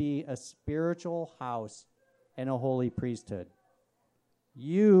to be a spiritual house and a holy priesthood.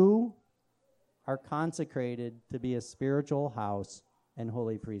 You are consecrated to be a spiritual house and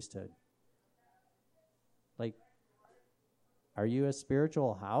holy priesthood. Like, are you a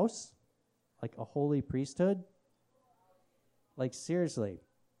spiritual house? Like a holy priesthood? Like, seriously.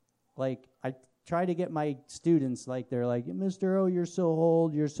 Like, I try to get my students, like, they're like, Mr. O, you're so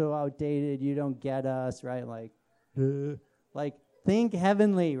old, you're so outdated, you don't get us, right? Like, like, think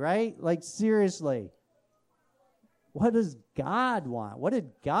heavenly, right? Like, seriously. What does God want? What did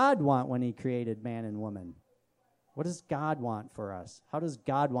God want when he created man and woman? What does God want for us? How does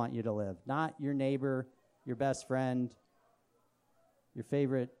God want you to live? Not your neighbor, your best friend, your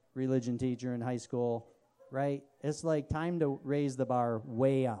favorite religion teacher in high school, right? It's like time to raise the bar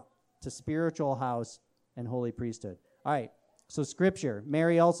way up to spiritual house and holy priesthood. All right, so scripture.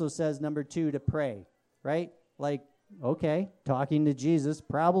 Mary also says, number 2, to pray, right? Like, okay, talking to Jesus,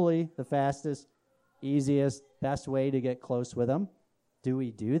 probably the fastest, easiest, best way to get close with him. Do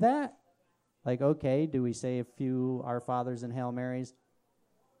we do that? Like, okay, do we say a few Our Fathers and Hail Marys?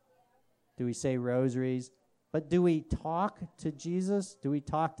 Do we say rosaries? But do we talk to Jesus? Do we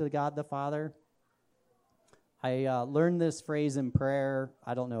talk to God the Father? I learned this phrase in prayer,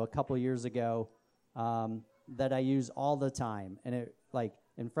 I don't know, a couple years ago, that I use all the time. And it, like,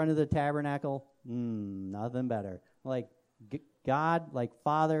 in front of the tabernacle, nothing better. Like, God, like,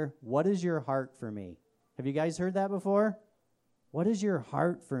 Father, what is your heart for me? Have you guys heard that before? What is your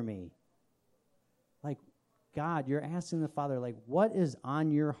heart for me? Like, God, you're asking the Father, like, what is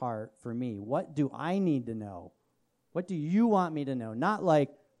on your heart for me? What do I need to know? What do you want me to know? Not like,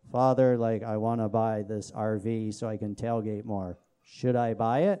 Father, like, I want to buy this RV so I can tailgate more. Should I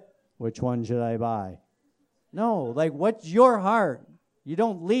buy it? Which one should I buy? No, like, what's your heart? You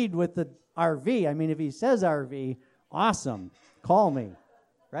don't lead with the RV. I mean, if he says RV, awesome. Call me,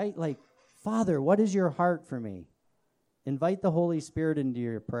 right? Like, Father, what is your heart for me? Invite the Holy Spirit into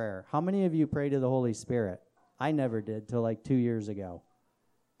your prayer. How many of you pray to the Holy Spirit? I never did till like 2 years ago.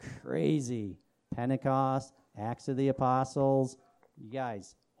 Crazy. Pentecost, Acts of the Apostles. You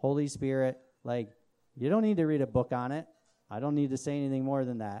guys, Holy Spirit, like, you don't need to read a book on it. I don't need to say anything more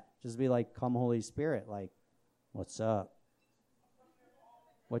than that. Just be like, come Holy Spirit, like, what's up?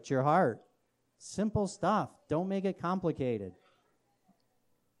 What's your heart? Simple stuff. Don't make it complicated.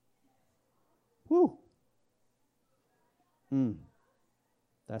 Whew.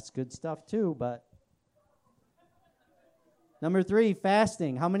 That's good stuff too, but. Number 3,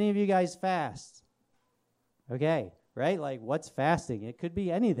 fasting. How many of you guys fast? Okay, right? Like, what's fasting? It could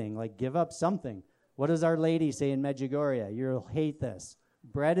be anything, like give up something. What does Our Lady say in Medjugorje? You'll hate this.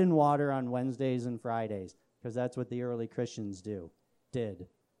 Bread and water on Wednesdays and Fridays, because that's what the early Christians did.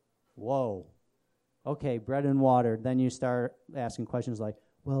 Whoa. Okay, bread and water. Then you start asking questions like,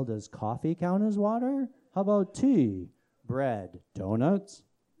 well, does coffee count as water? How about tea? Bread, donuts,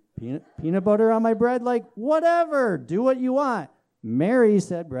 peanut butter on my bread, like whatever, do what you want. Mary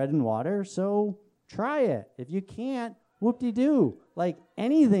said bread and water, so try it. If you can't, whoop-de-doo. Like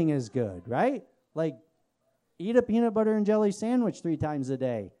anything is good, right? Like eat a peanut butter and jelly sandwich 3 times a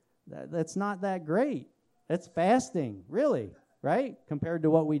day. That's not that great. That's fasting, really, right? Compared to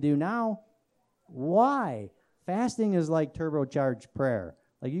what we do now. Why? Fasting is like turbocharged prayer.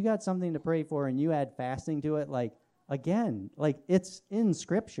 Like you got something to pray for and you add fasting to it, like again, like it's in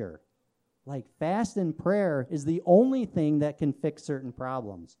Scripture. Like fast and prayer is the only thing that can fix certain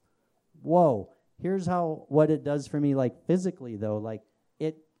problems. Whoa. Here's what it does for me, like physically though. Like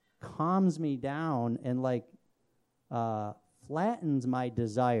it calms me down and like flattens my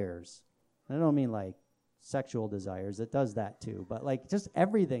desires. I don't mean like sexual desires. It does that too. But like just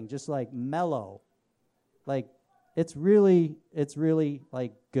everything, just like mellow. Like it's really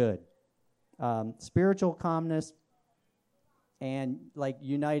like good. Spiritual calmness. And like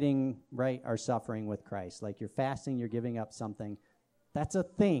uniting, right, our suffering with Christ. Like you're fasting, you're giving up something. That's a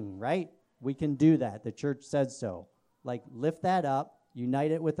thing, right? We can do that. The church said so. Like lift that up, unite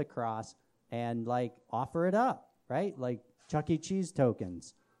it with the cross, and like offer it up, right? Like Chuck E. Cheese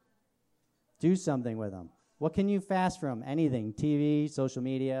tokens. Do something with them. What can you fast from? Anything. TV, social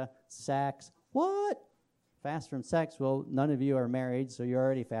media, sex. What? Fast from sex? Well, none of you are married, so you're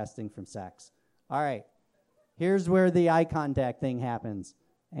already fasting from sex. All right. Here's where the eye contact thing happens.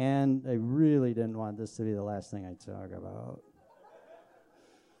 And I really didn't want this to be the last thing I talk about.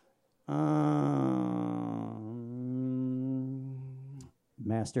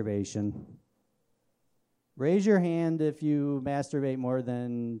 Masturbation. Raise your hand if you masturbate more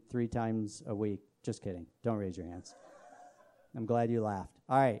than 3 times a week. Just kidding. Don't raise your hands. I'm glad you laughed.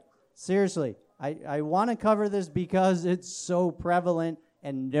 All right. Seriously, I want to cover this because it's so prevalent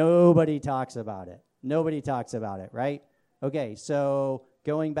and nobody talks about it. Nobody talks about it, right? Okay, so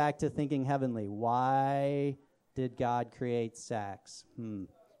going back to thinking heavenly, why did God create sex?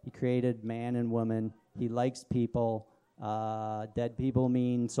 He created man and woman. He likes people. Dead people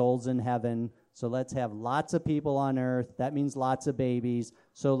mean souls in heaven. So let's have lots of people on earth. That means lots of babies.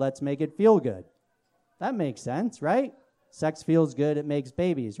 So let's make it feel good. That makes sense, right? Sex feels good. It makes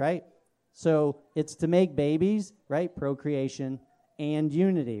babies, right? So it's to make babies, right? Procreation and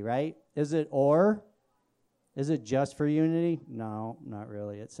unity, right? Is it or? Is it just for unity? No, not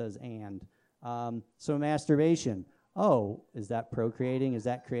really. It says and. So masturbation. Oh, is that procreating? Is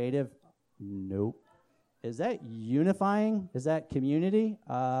that creative? Nope. Is that unifying? Is that community?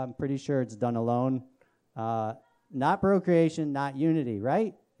 I'm pretty sure it's done alone. Not procreation, not unity,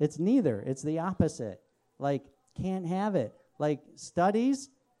 right? It's neither. It's the opposite. Like, can't have it. Like, studies.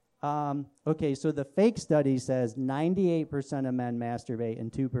 Okay, so the fake study says 98% of men masturbate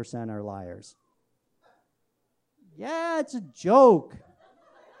and 2% are liars. Yeah, it's a joke.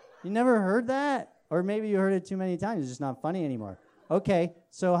 You never heard that? Or maybe you heard it too many times. It's just not funny anymore. Okay,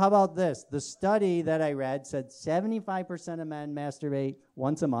 so how about this? The study that I read said 75% of men masturbate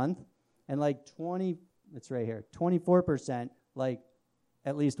once a month, and like 24%, like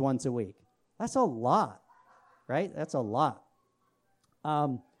at least once a week. That's a lot, right? That's a lot.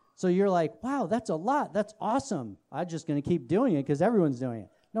 So you're like, wow, that's a lot. That's awesome. I'm just going to keep doing it because everyone's doing it.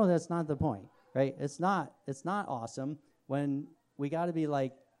 No, that's not the point, right? It's not awesome when we got to be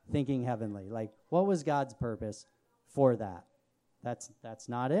like thinking heavenly. Like, what was God's purpose for that? That's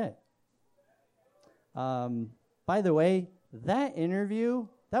not it. By the way, that interview,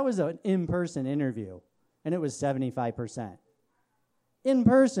 that was an in-person interview, and it was 75%. In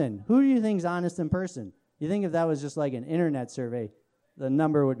person. Who do you think's honest in person? You think if that was just like an internet survey, the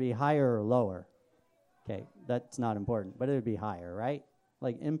number would be higher or lower? Okay, that's not important, but it would be higher, right?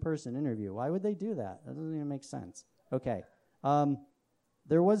 Like in-person interview. Why would they do that? That doesn't even make sense. Okay.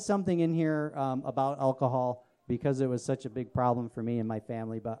 There was something in here about alcohol because it was such a big problem for me and my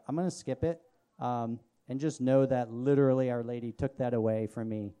family, but I'm going to skip it and just know that literally Our Lady took that away from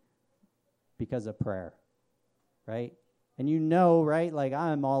me because of prayer, right? And you know, right, like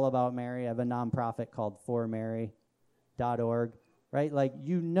I'm all about Mary. I have a nonprofit called ForMary.org, right? Like,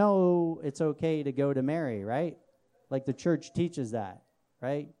 you know it's okay to go to Mary, right? Like the church teaches that,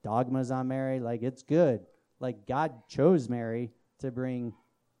 right? Dogmas on Mary, like it's good. Like God chose Mary to bring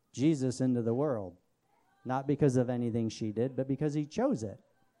Jesus into the world. Not because of anything she did, but because he chose it.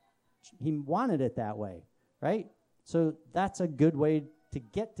 He wanted it that way, right? So that's a good way to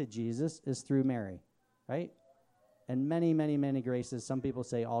get to Jesus is through Mary, right? And many, many, many graces, some people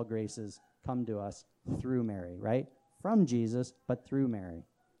say all graces come to us through Mary, right? From Jesus, but through Mary.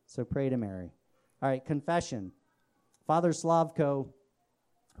 So pray to Mary. All right, confession. Father Slavko,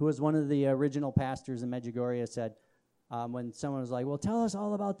 who was one of the original pastors in Medjugorje, said, when someone was like, well, tell us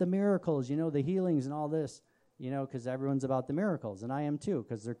all about the miracles, the healings and all this, because everyone's about the miracles, and I am too,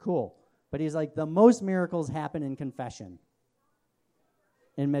 because they're cool. But he's like, the most miracles happen in confession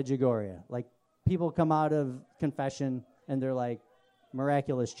in Medjugorje. Like, people come out of confession, and they're like,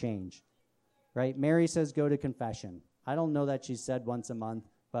 miraculous change, right? Mary says go to confession. I don't know that she said once a month,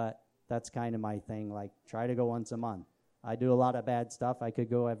 but that's kind of my thing, like, try to go once a month. I do a lot of bad stuff. I could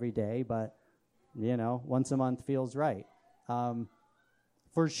go every day, but once a month feels right.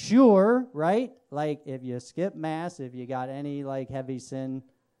 For sure, right? Like, if you skip Mass, if you got any, like, heavy sin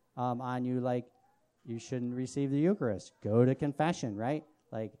on you, like, you shouldn't receive the Eucharist. Go to confession, right?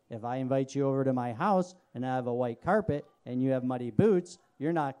 Like, if I invite you over to my house and I have a white carpet and you have muddy boots,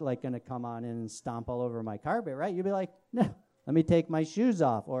 you're not, like, going to come on in and stomp all over my carpet, right? You'll be like, no, let me take my shoes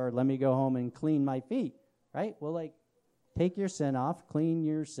off, or let me go home and clean my feet, right? Well, like, take your sin off, clean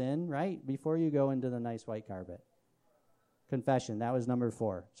your sin, right, before you go into the nice white carpet. Confession, that was number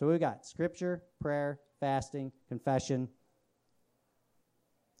 4. So we got scripture, prayer, fasting, confession.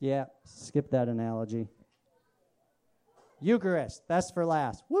 Yeah, skip that analogy. Eucharist, best for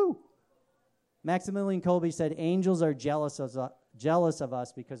last. Woo! Maximilian Kolbe said, angels are jealous of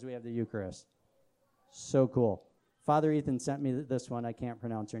us because we have the Eucharist. So cool. Father Ethan sent me this one. I can't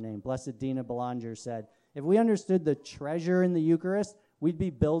pronounce her name. Blessed Dina Belanger said, if we understood the treasure in the Eucharist, we'd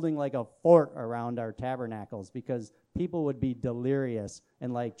be building like a fort around our tabernacles because people would be delirious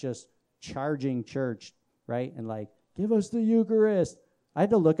and like just charging church, right? And like, give us the Eucharist. I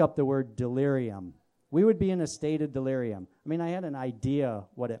had to look up the word delirium. We would be in a state of delirium. I mean, I had an idea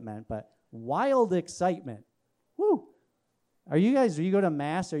what it meant, but wild excitement. Woo! When you go to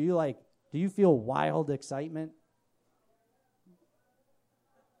Mass, are you like, do you feel wild excitement?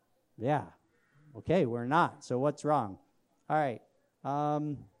 Yeah. Okay, we're not. So what's wrong? All right.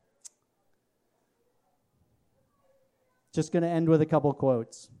 Just going to end with a couple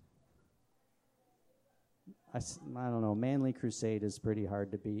quotes. I don't know. Manly Crusade is pretty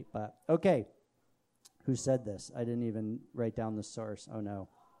hard to beat, but okay. Who said this? I didn't even write down the source. Oh, no.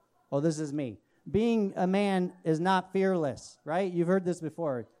 Oh, this is me. Being a man is not fearless, right? You've heard this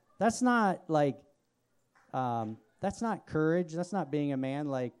before. That's not like, that's not courage. That's not being a man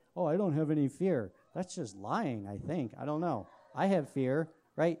like, oh, I don't have any fear. That's just lying, I think. I don't know. I have fear,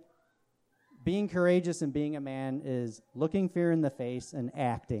 right? Being courageous and being a man is looking fear in the face and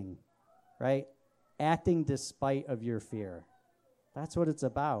acting, right? Acting despite of your fear. That's what it's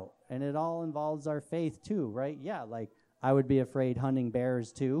about. And it all involves our faith too, right? Yeah, like I would be afraid hunting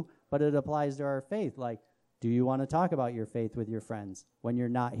bears too, but it applies to our faith. Like, do you want to talk about your faith with your friends when you're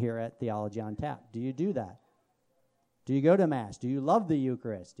not here at Theology on Tap? Do you do that? Do you go to Mass? Do you love the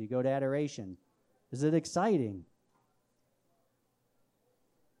Eucharist? Do you go to adoration? Is it exciting?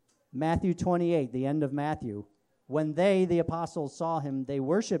 Matthew 28, the end of Matthew. When they, the apostles, saw him, they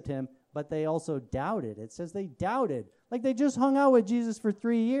worshiped him, but they also doubted. It says they doubted. Like they just hung out with Jesus for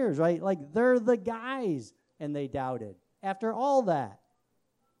 3 years, right? Like they're the guys, and they doubted. After all that,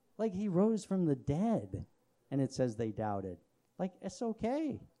 like he rose from the dead, and it says they doubted. Like it's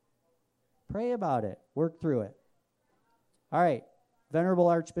okay. Pray about it. Work through it. All right. Venerable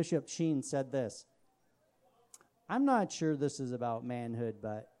Archbishop Sheen said this. I'm not sure this is about manhood,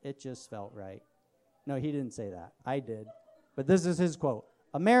 but it just felt right. No, he didn't say that. I did. But this is his quote.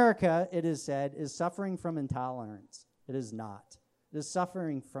 America, it is said, is suffering from intolerance. It is not. It is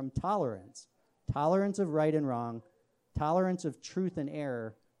suffering from tolerance. Tolerance of right and wrong. Tolerance of truth and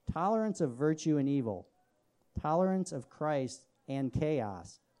error. Tolerance of virtue and evil. Tolerance of Christ and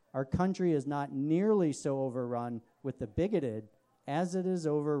chaos. Our country is not nearly so overrun with the bigoted as it is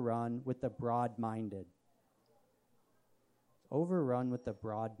overrun with the broad-minded. Overrun with the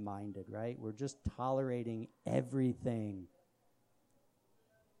broad-minded, right? We're just tolerating everything.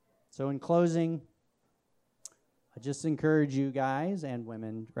 So in closing, I just encourage you guys and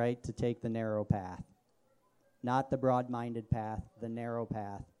women, right, to take the narrow path. Not the broad-minded path, the narrow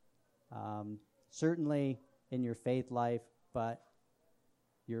path. Certainly in your faith life, but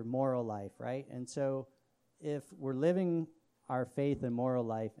your moral life, right? And so if we're living our faith and moral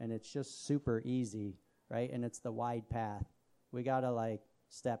life and it's just super easy, right, and it's the wide path, we got to like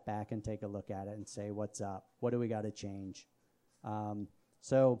step back and take a look at it and say, what's up? What do we got to change?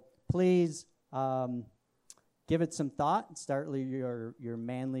 So please give it some thought. Start your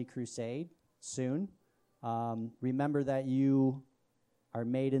manly crusade soon. Remember that you are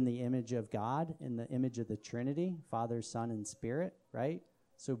made in the image of God, in the image of the Trinity, Father, Son, and Spirit, right?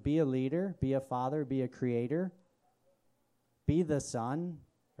 So be a leader, be a father, be a creator, be the Son,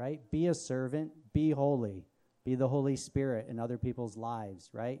 right? Be a servant, be holy. Be the Holy Spirit in other people's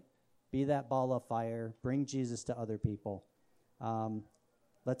lives, right? Be that ball of fire. Bring Jesus to other people.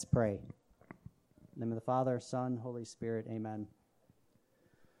 Let's pray. In the name of the Father, Son, Holy Spirit, amen.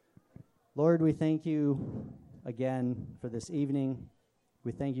 Lord, we thank you again for this evening.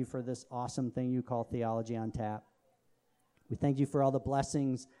 We thank you for this awesome thing you call Theology on Tap. We thank you for all the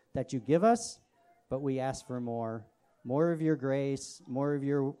blessings that you give us, but we ask for more. More of your grace, more of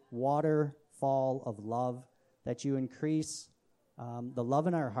your waterfall of love, that you increase the love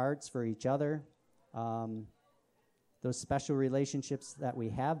in our hearts for each other, those special relationships that we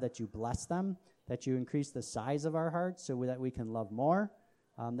have, that you bless them, that you increase the size of our hearts so that we can love more,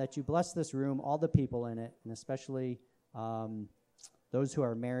 that you bless this room, all the people in it, and especially those who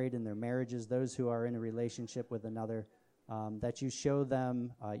are married in their marriages, those who are in a relationship with another, that you show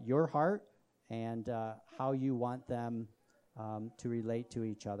them your heart and how you want them to relate to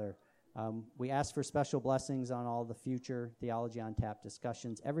each other. We ask for special blessings on all the future Theology on Tap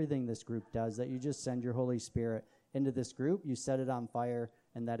discussions, everything this group does, that you just send your Holy Spirit into this group, you set it on fire,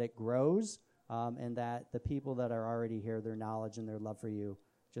 and that it grows, and that the people that are already here, their knowledge and their love for you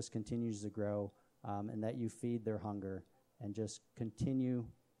just continues to grow, and that you feed their hunger, and just continue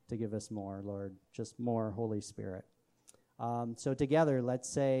to give us more, Lord, just more Holy Spirit. So together, let's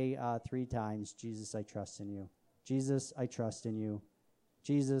say 3 times, Jesus, I trust in you. Jesus, I trust in you.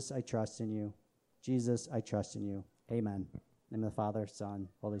 Jesus, I trust in you. Jesus, I trust in you. Amen. In the name of the Father, Son,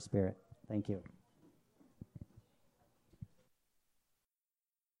 Holy Spirit. Thank you.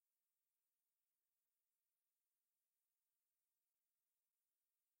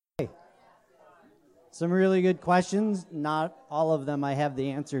 Some really good questions. Not all of them I have the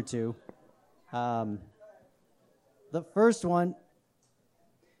answer to. The first one,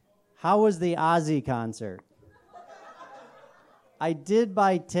 how was the Ozzy concert? I did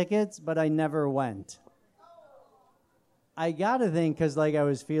buy tickets, but I never went. I got to think because I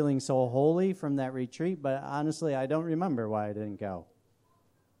was feeling so holy from that retreat, but honestly, I don't remember why I didn't go.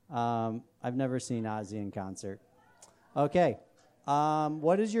 I've never seen Ozzy in concert. Okay.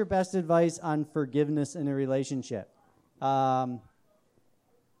 What is your best advice on forgiveness in a relationship?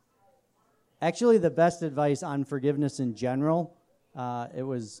 Actually, the best advice on forgiveness in general, it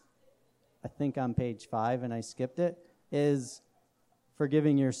was, I think, on page 5, and I skipped it, is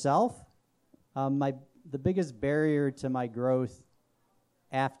forgiving yourself. The biggest barrier to my growth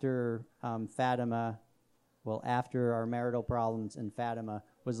after Fatima, after our marital problems in Fatima,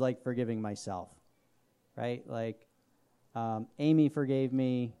 was like forgiving myself, right? Like, Amy forgave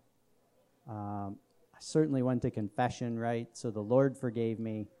me. I certainly went to confession, right? So the Lord forgave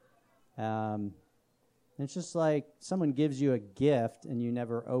me. It's just like someone gives you a gift and you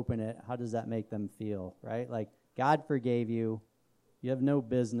never open it. How does that make them feel, right? Like, God forgave you. You have no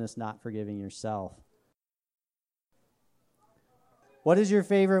business not forgiving yourself. What is your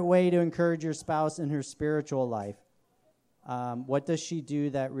favorite way to encourage your spouse in her spiritual life? What does she do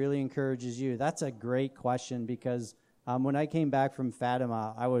that really encourages you? That's a great question, because when I came back from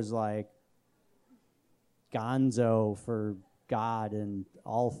Fatima, I was like gonzo for God and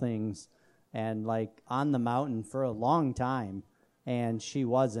all things, and like on the mountain for a long time, and she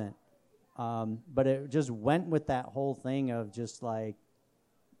wasn't. But it just went with that whole thing of just like,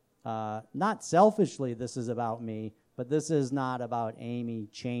 not selfishly, this is about me, but this is not about Amy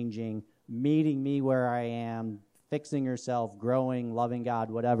changing, meeting me where I am, fixing herself, growing, loving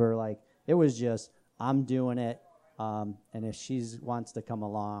God, whatever. Like, it was just, I'm doing it, and if she wants to come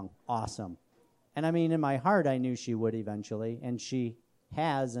along, awesome. And I mean, in my heart, I knew she would eventually, and she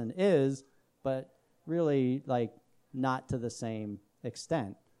has and is, but really, like, not to the same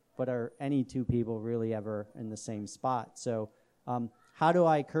extent. But are any two people really ever in the same spot? So how do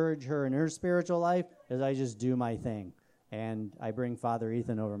I encourage her in her spiritual life? Is I just do my thing. And I bring Father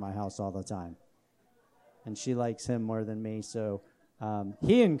Ethan over my house all the time. And she likes him more than me, so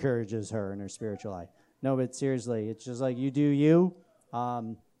he encourages her in her spiritual life. No, but seriously, it's just like, you do you,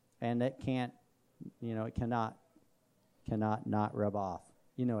 and it can't, it cannot not rub off.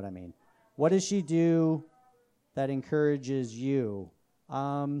 You know what I mean? What does she do that encourages you?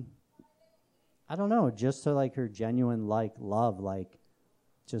 I don't know, just to like her genuine love, like,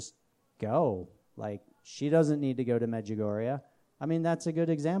 just go. Like, she doesn't need to go to Medjugorje. I mean, that's a good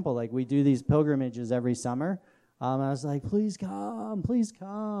example. Like, we do these pilgrimages every summer. I was like, please come.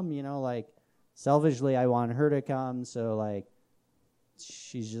 Like, selfishly, I want her to come, so like,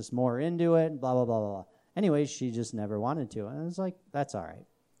 she's just more into it, blah, blah, blah, blah, blah. Anyway, she just never wanted to. And I was like, that's all right.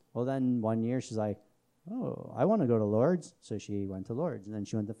 Well, then one year she's like, oh, I want to go to Lourdes. So she went to Lourdes, and then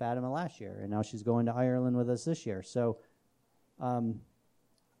she went to Fatima last year, and now she's going to Ireland with us this year. So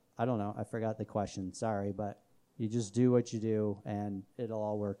I don't know. I forgot the question. Sorry, but you just do what you do, and it'll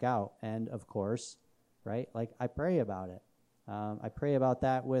all work out. And, of course, right, like, I pray about it. I pray about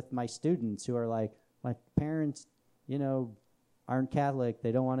that with my students who are like, my parents, aren't Catholic.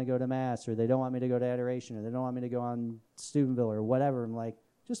 They don't want to go to Mass, or they don't want me to go to adoration, or they don't want me to go on Steubenville or whatever. I'm like,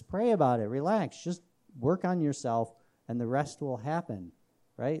 just pray about it. Relax. Just work on yourself, and the rest will happen,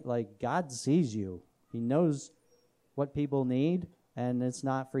 right? Like, God sees you. He knows what people need, and it's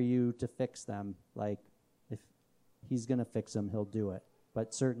not for you to fix them. Like, if he's going to fix them, he'll do it.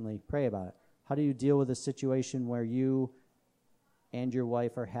 But certainly pray about it. How do you deal with a situation where you and your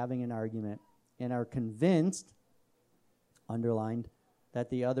wife are having an argument and are convinced, underlined, that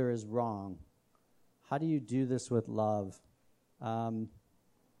the other is wrong? How do you do this with love?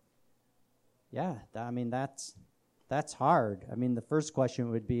 That's hard. I mean, the first question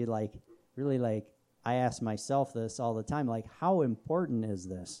would be like, really, like, I ask myself this all the time, like, how important is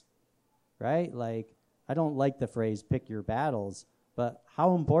this, right? Like, I don't like the phrase pick your battles, but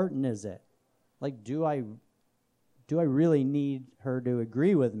how important is it? Like, do I really need her to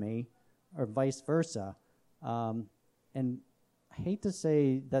agree with me, or vice versa? And I hate to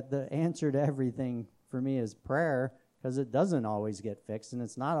say that the answer to everything for me is prayer, because it doesn't always get fixed, and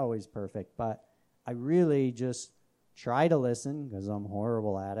it's not always perfect, but I really just try to listen, because I'm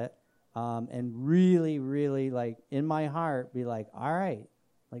horrible at it, and really, really, like, in my heart, be like, all right,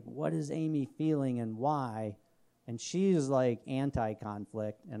 like, what is Amy feeling and why? And she's like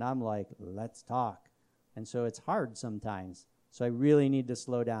anti-conflict, and I'm like, let's talk. And so it's hard sometimes. So I really need to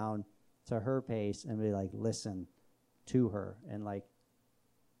slow down to her pace and be like, listen to her, and like,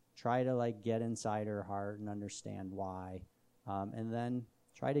 try to like get inside her heart and understand why, and then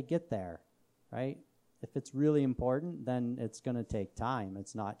try to get there, right? If it's really important, then it's going to take time.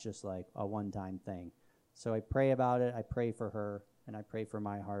 It's not just like a one-time thing. So I pray about it. I pray for her, and I pray for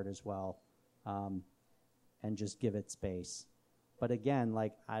my heart as well, and just give it space. But again,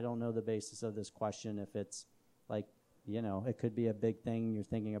 like, I don't know the basis of this question. If it's like, it could be a big thing. You're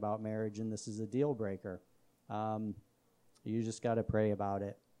thinking about marriage, and this is a deal breaker. You just got to pray about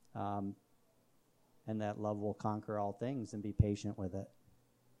it, and that love will conquer all things, and be patient with it.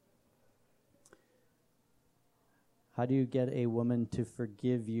 How do you get a woman to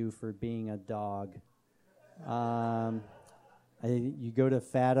forgive you for being a dog? You go to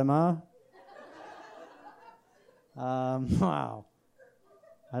Fatima. Wow.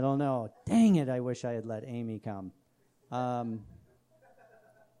 I don't know. Dang it, I wish I had let Amy come.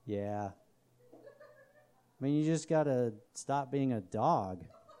 Yeah. I mean, you just got to stop being a dog.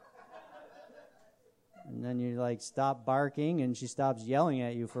 And then you, like, stop barking, and she stops yelling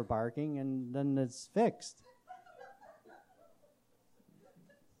at you for barking, and then it's fixed.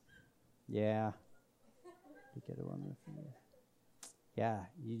 Yeah. You get it on the finger.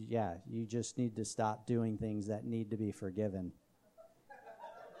 You just need to stop doing things that need to be forgiven.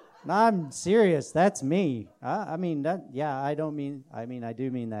 No, I'm serious. That's me. I do mean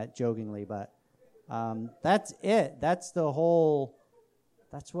that jokingly, but that's it. That's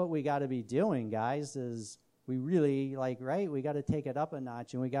what we got to be doing, guys, is we really, we got to take it up a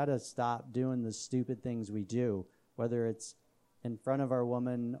notch, and we got to stop doing the stupid things we do, whether it's in front of our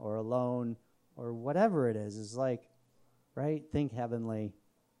woman or alone or whatever it is. It's like, right? Think heavenly.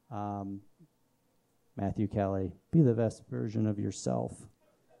 Matthew Kelly, be the best version of yourself.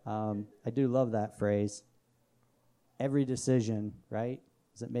 I do love that phrase. Every decision, right?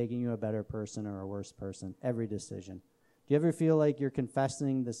 Is it making you a better person or a worse person? Every decision. Do you ever feel like you're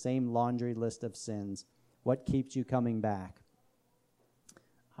confessing the same laundry list of sins? What keeps you coming back?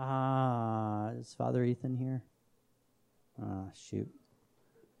 Is Father Ethan here? Shoot.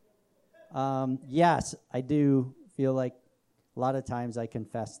 Yes, I do feel like a lot of times I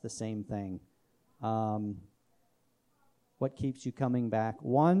confess the same thing. What keeps you coming back?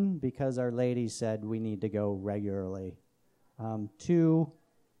 1, because Our Lady said we need to go regularly. 2,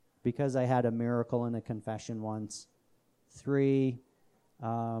 because I had a miracle in a confession once. 3,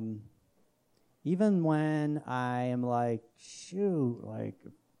 even when I am like,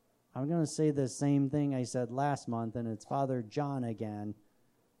 I'm going to say the same thing I said last month, and it's Father John again.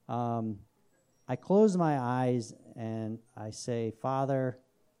 I close my eyes and I say, Father,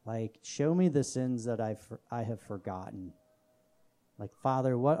 show me the sins that I have forgotten.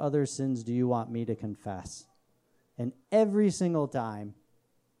 Father, what other sins do you want me to confess? And every single time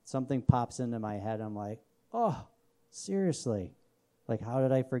something pops into my head, I'm like, oh, seriously? How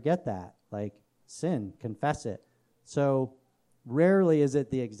did I forget that? Sin, confess it. So rarely is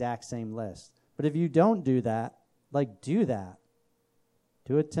it the exact same list. But if you don't do that, do that.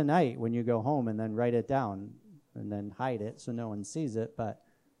 Do it tonight when you go home, and then write it down and then hide it so no one sees it. But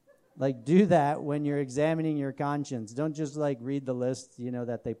do that when you're examining your conscience. Don't just read the list,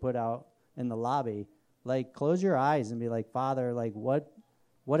 that they put out in the lobby. Close your eyes and be like, Father,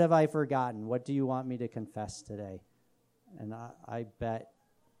 what have I forgotten? What do you want me to confess today? And I bet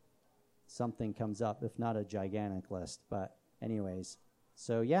something comes up, if not a gigantic list. But anyways,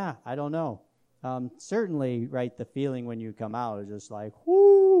 so yeah, I don't know. Certainly, right, the feeling when you come out is just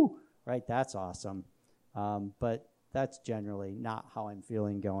whoo, right, that's awesome. But that's generally not how I'm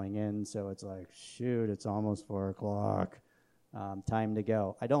feeling going in. So it's shoot, it's almost 4:00. Time to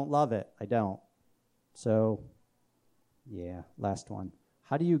go. I don't love it. I don't. So, yeah, last one.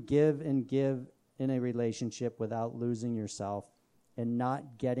 How do you give and give in a relationship without losing yourself and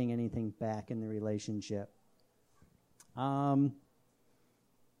not getting anything back in the relationship? I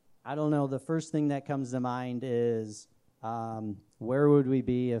don't know. The first thing that comes to mind is where would we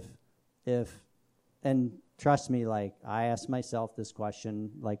be if, and trust me, I ask myself this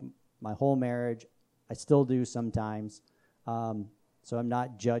question, my whole marriage, I still do sometimes. So I'm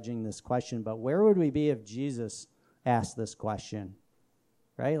not judging this question, but where would we be if Jesus asked this question,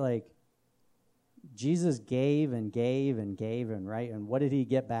 right? Jesus gave and gave and gave, and right, and what did he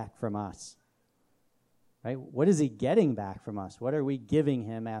get back from us? Right? What is he getting back from us? What are we giving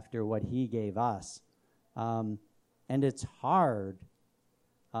him after what he gave us? And it's hard.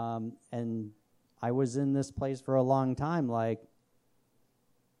 And I was in this place for a long time, I'm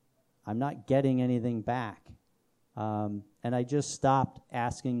not getting anything back. And I just stopped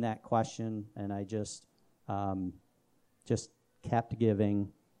asking that question, and I just kept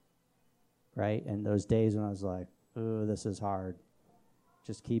giving, right? And those days when I was like, oh, this is hard.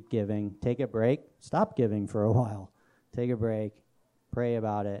 Just keep giving. Take a break. Stop giving for a while. Take a break. Pray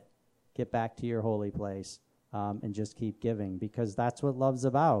about it. Get back to your holy place, and just keep giving, because that's what love's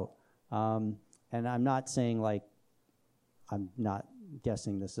about. And I'm not saying I'm not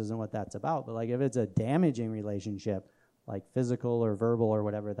guessing this isn't what that's about, but if it's a damaging relationship, physical or verbal or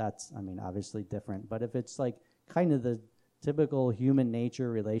whatever, that's, obviously different. But if it's kind of the typical human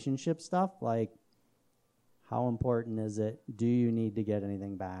nature relationship stuff, how important is it? Do you need to get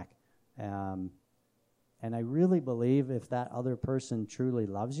anything back? And I really believe if that other person truly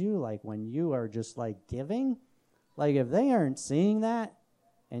loves you, when you are just giving, if they aren't seeing that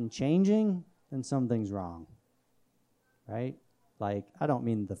and changing, then something's wrong, right? I don't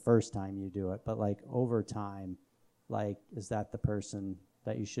mean the first time you do it, but over time, is that the person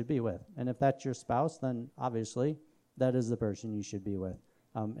that you should be with? And if that's your spouse, then obviously that is the person you should be with.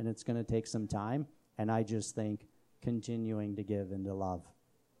 and it's going to take some time. And I just think continuing to give and to love.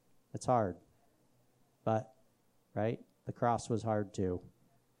 It's hard, but, right, the cross was hard too.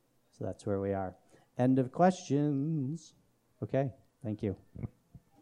 So that's where we are. End of questions. Okay, thank you.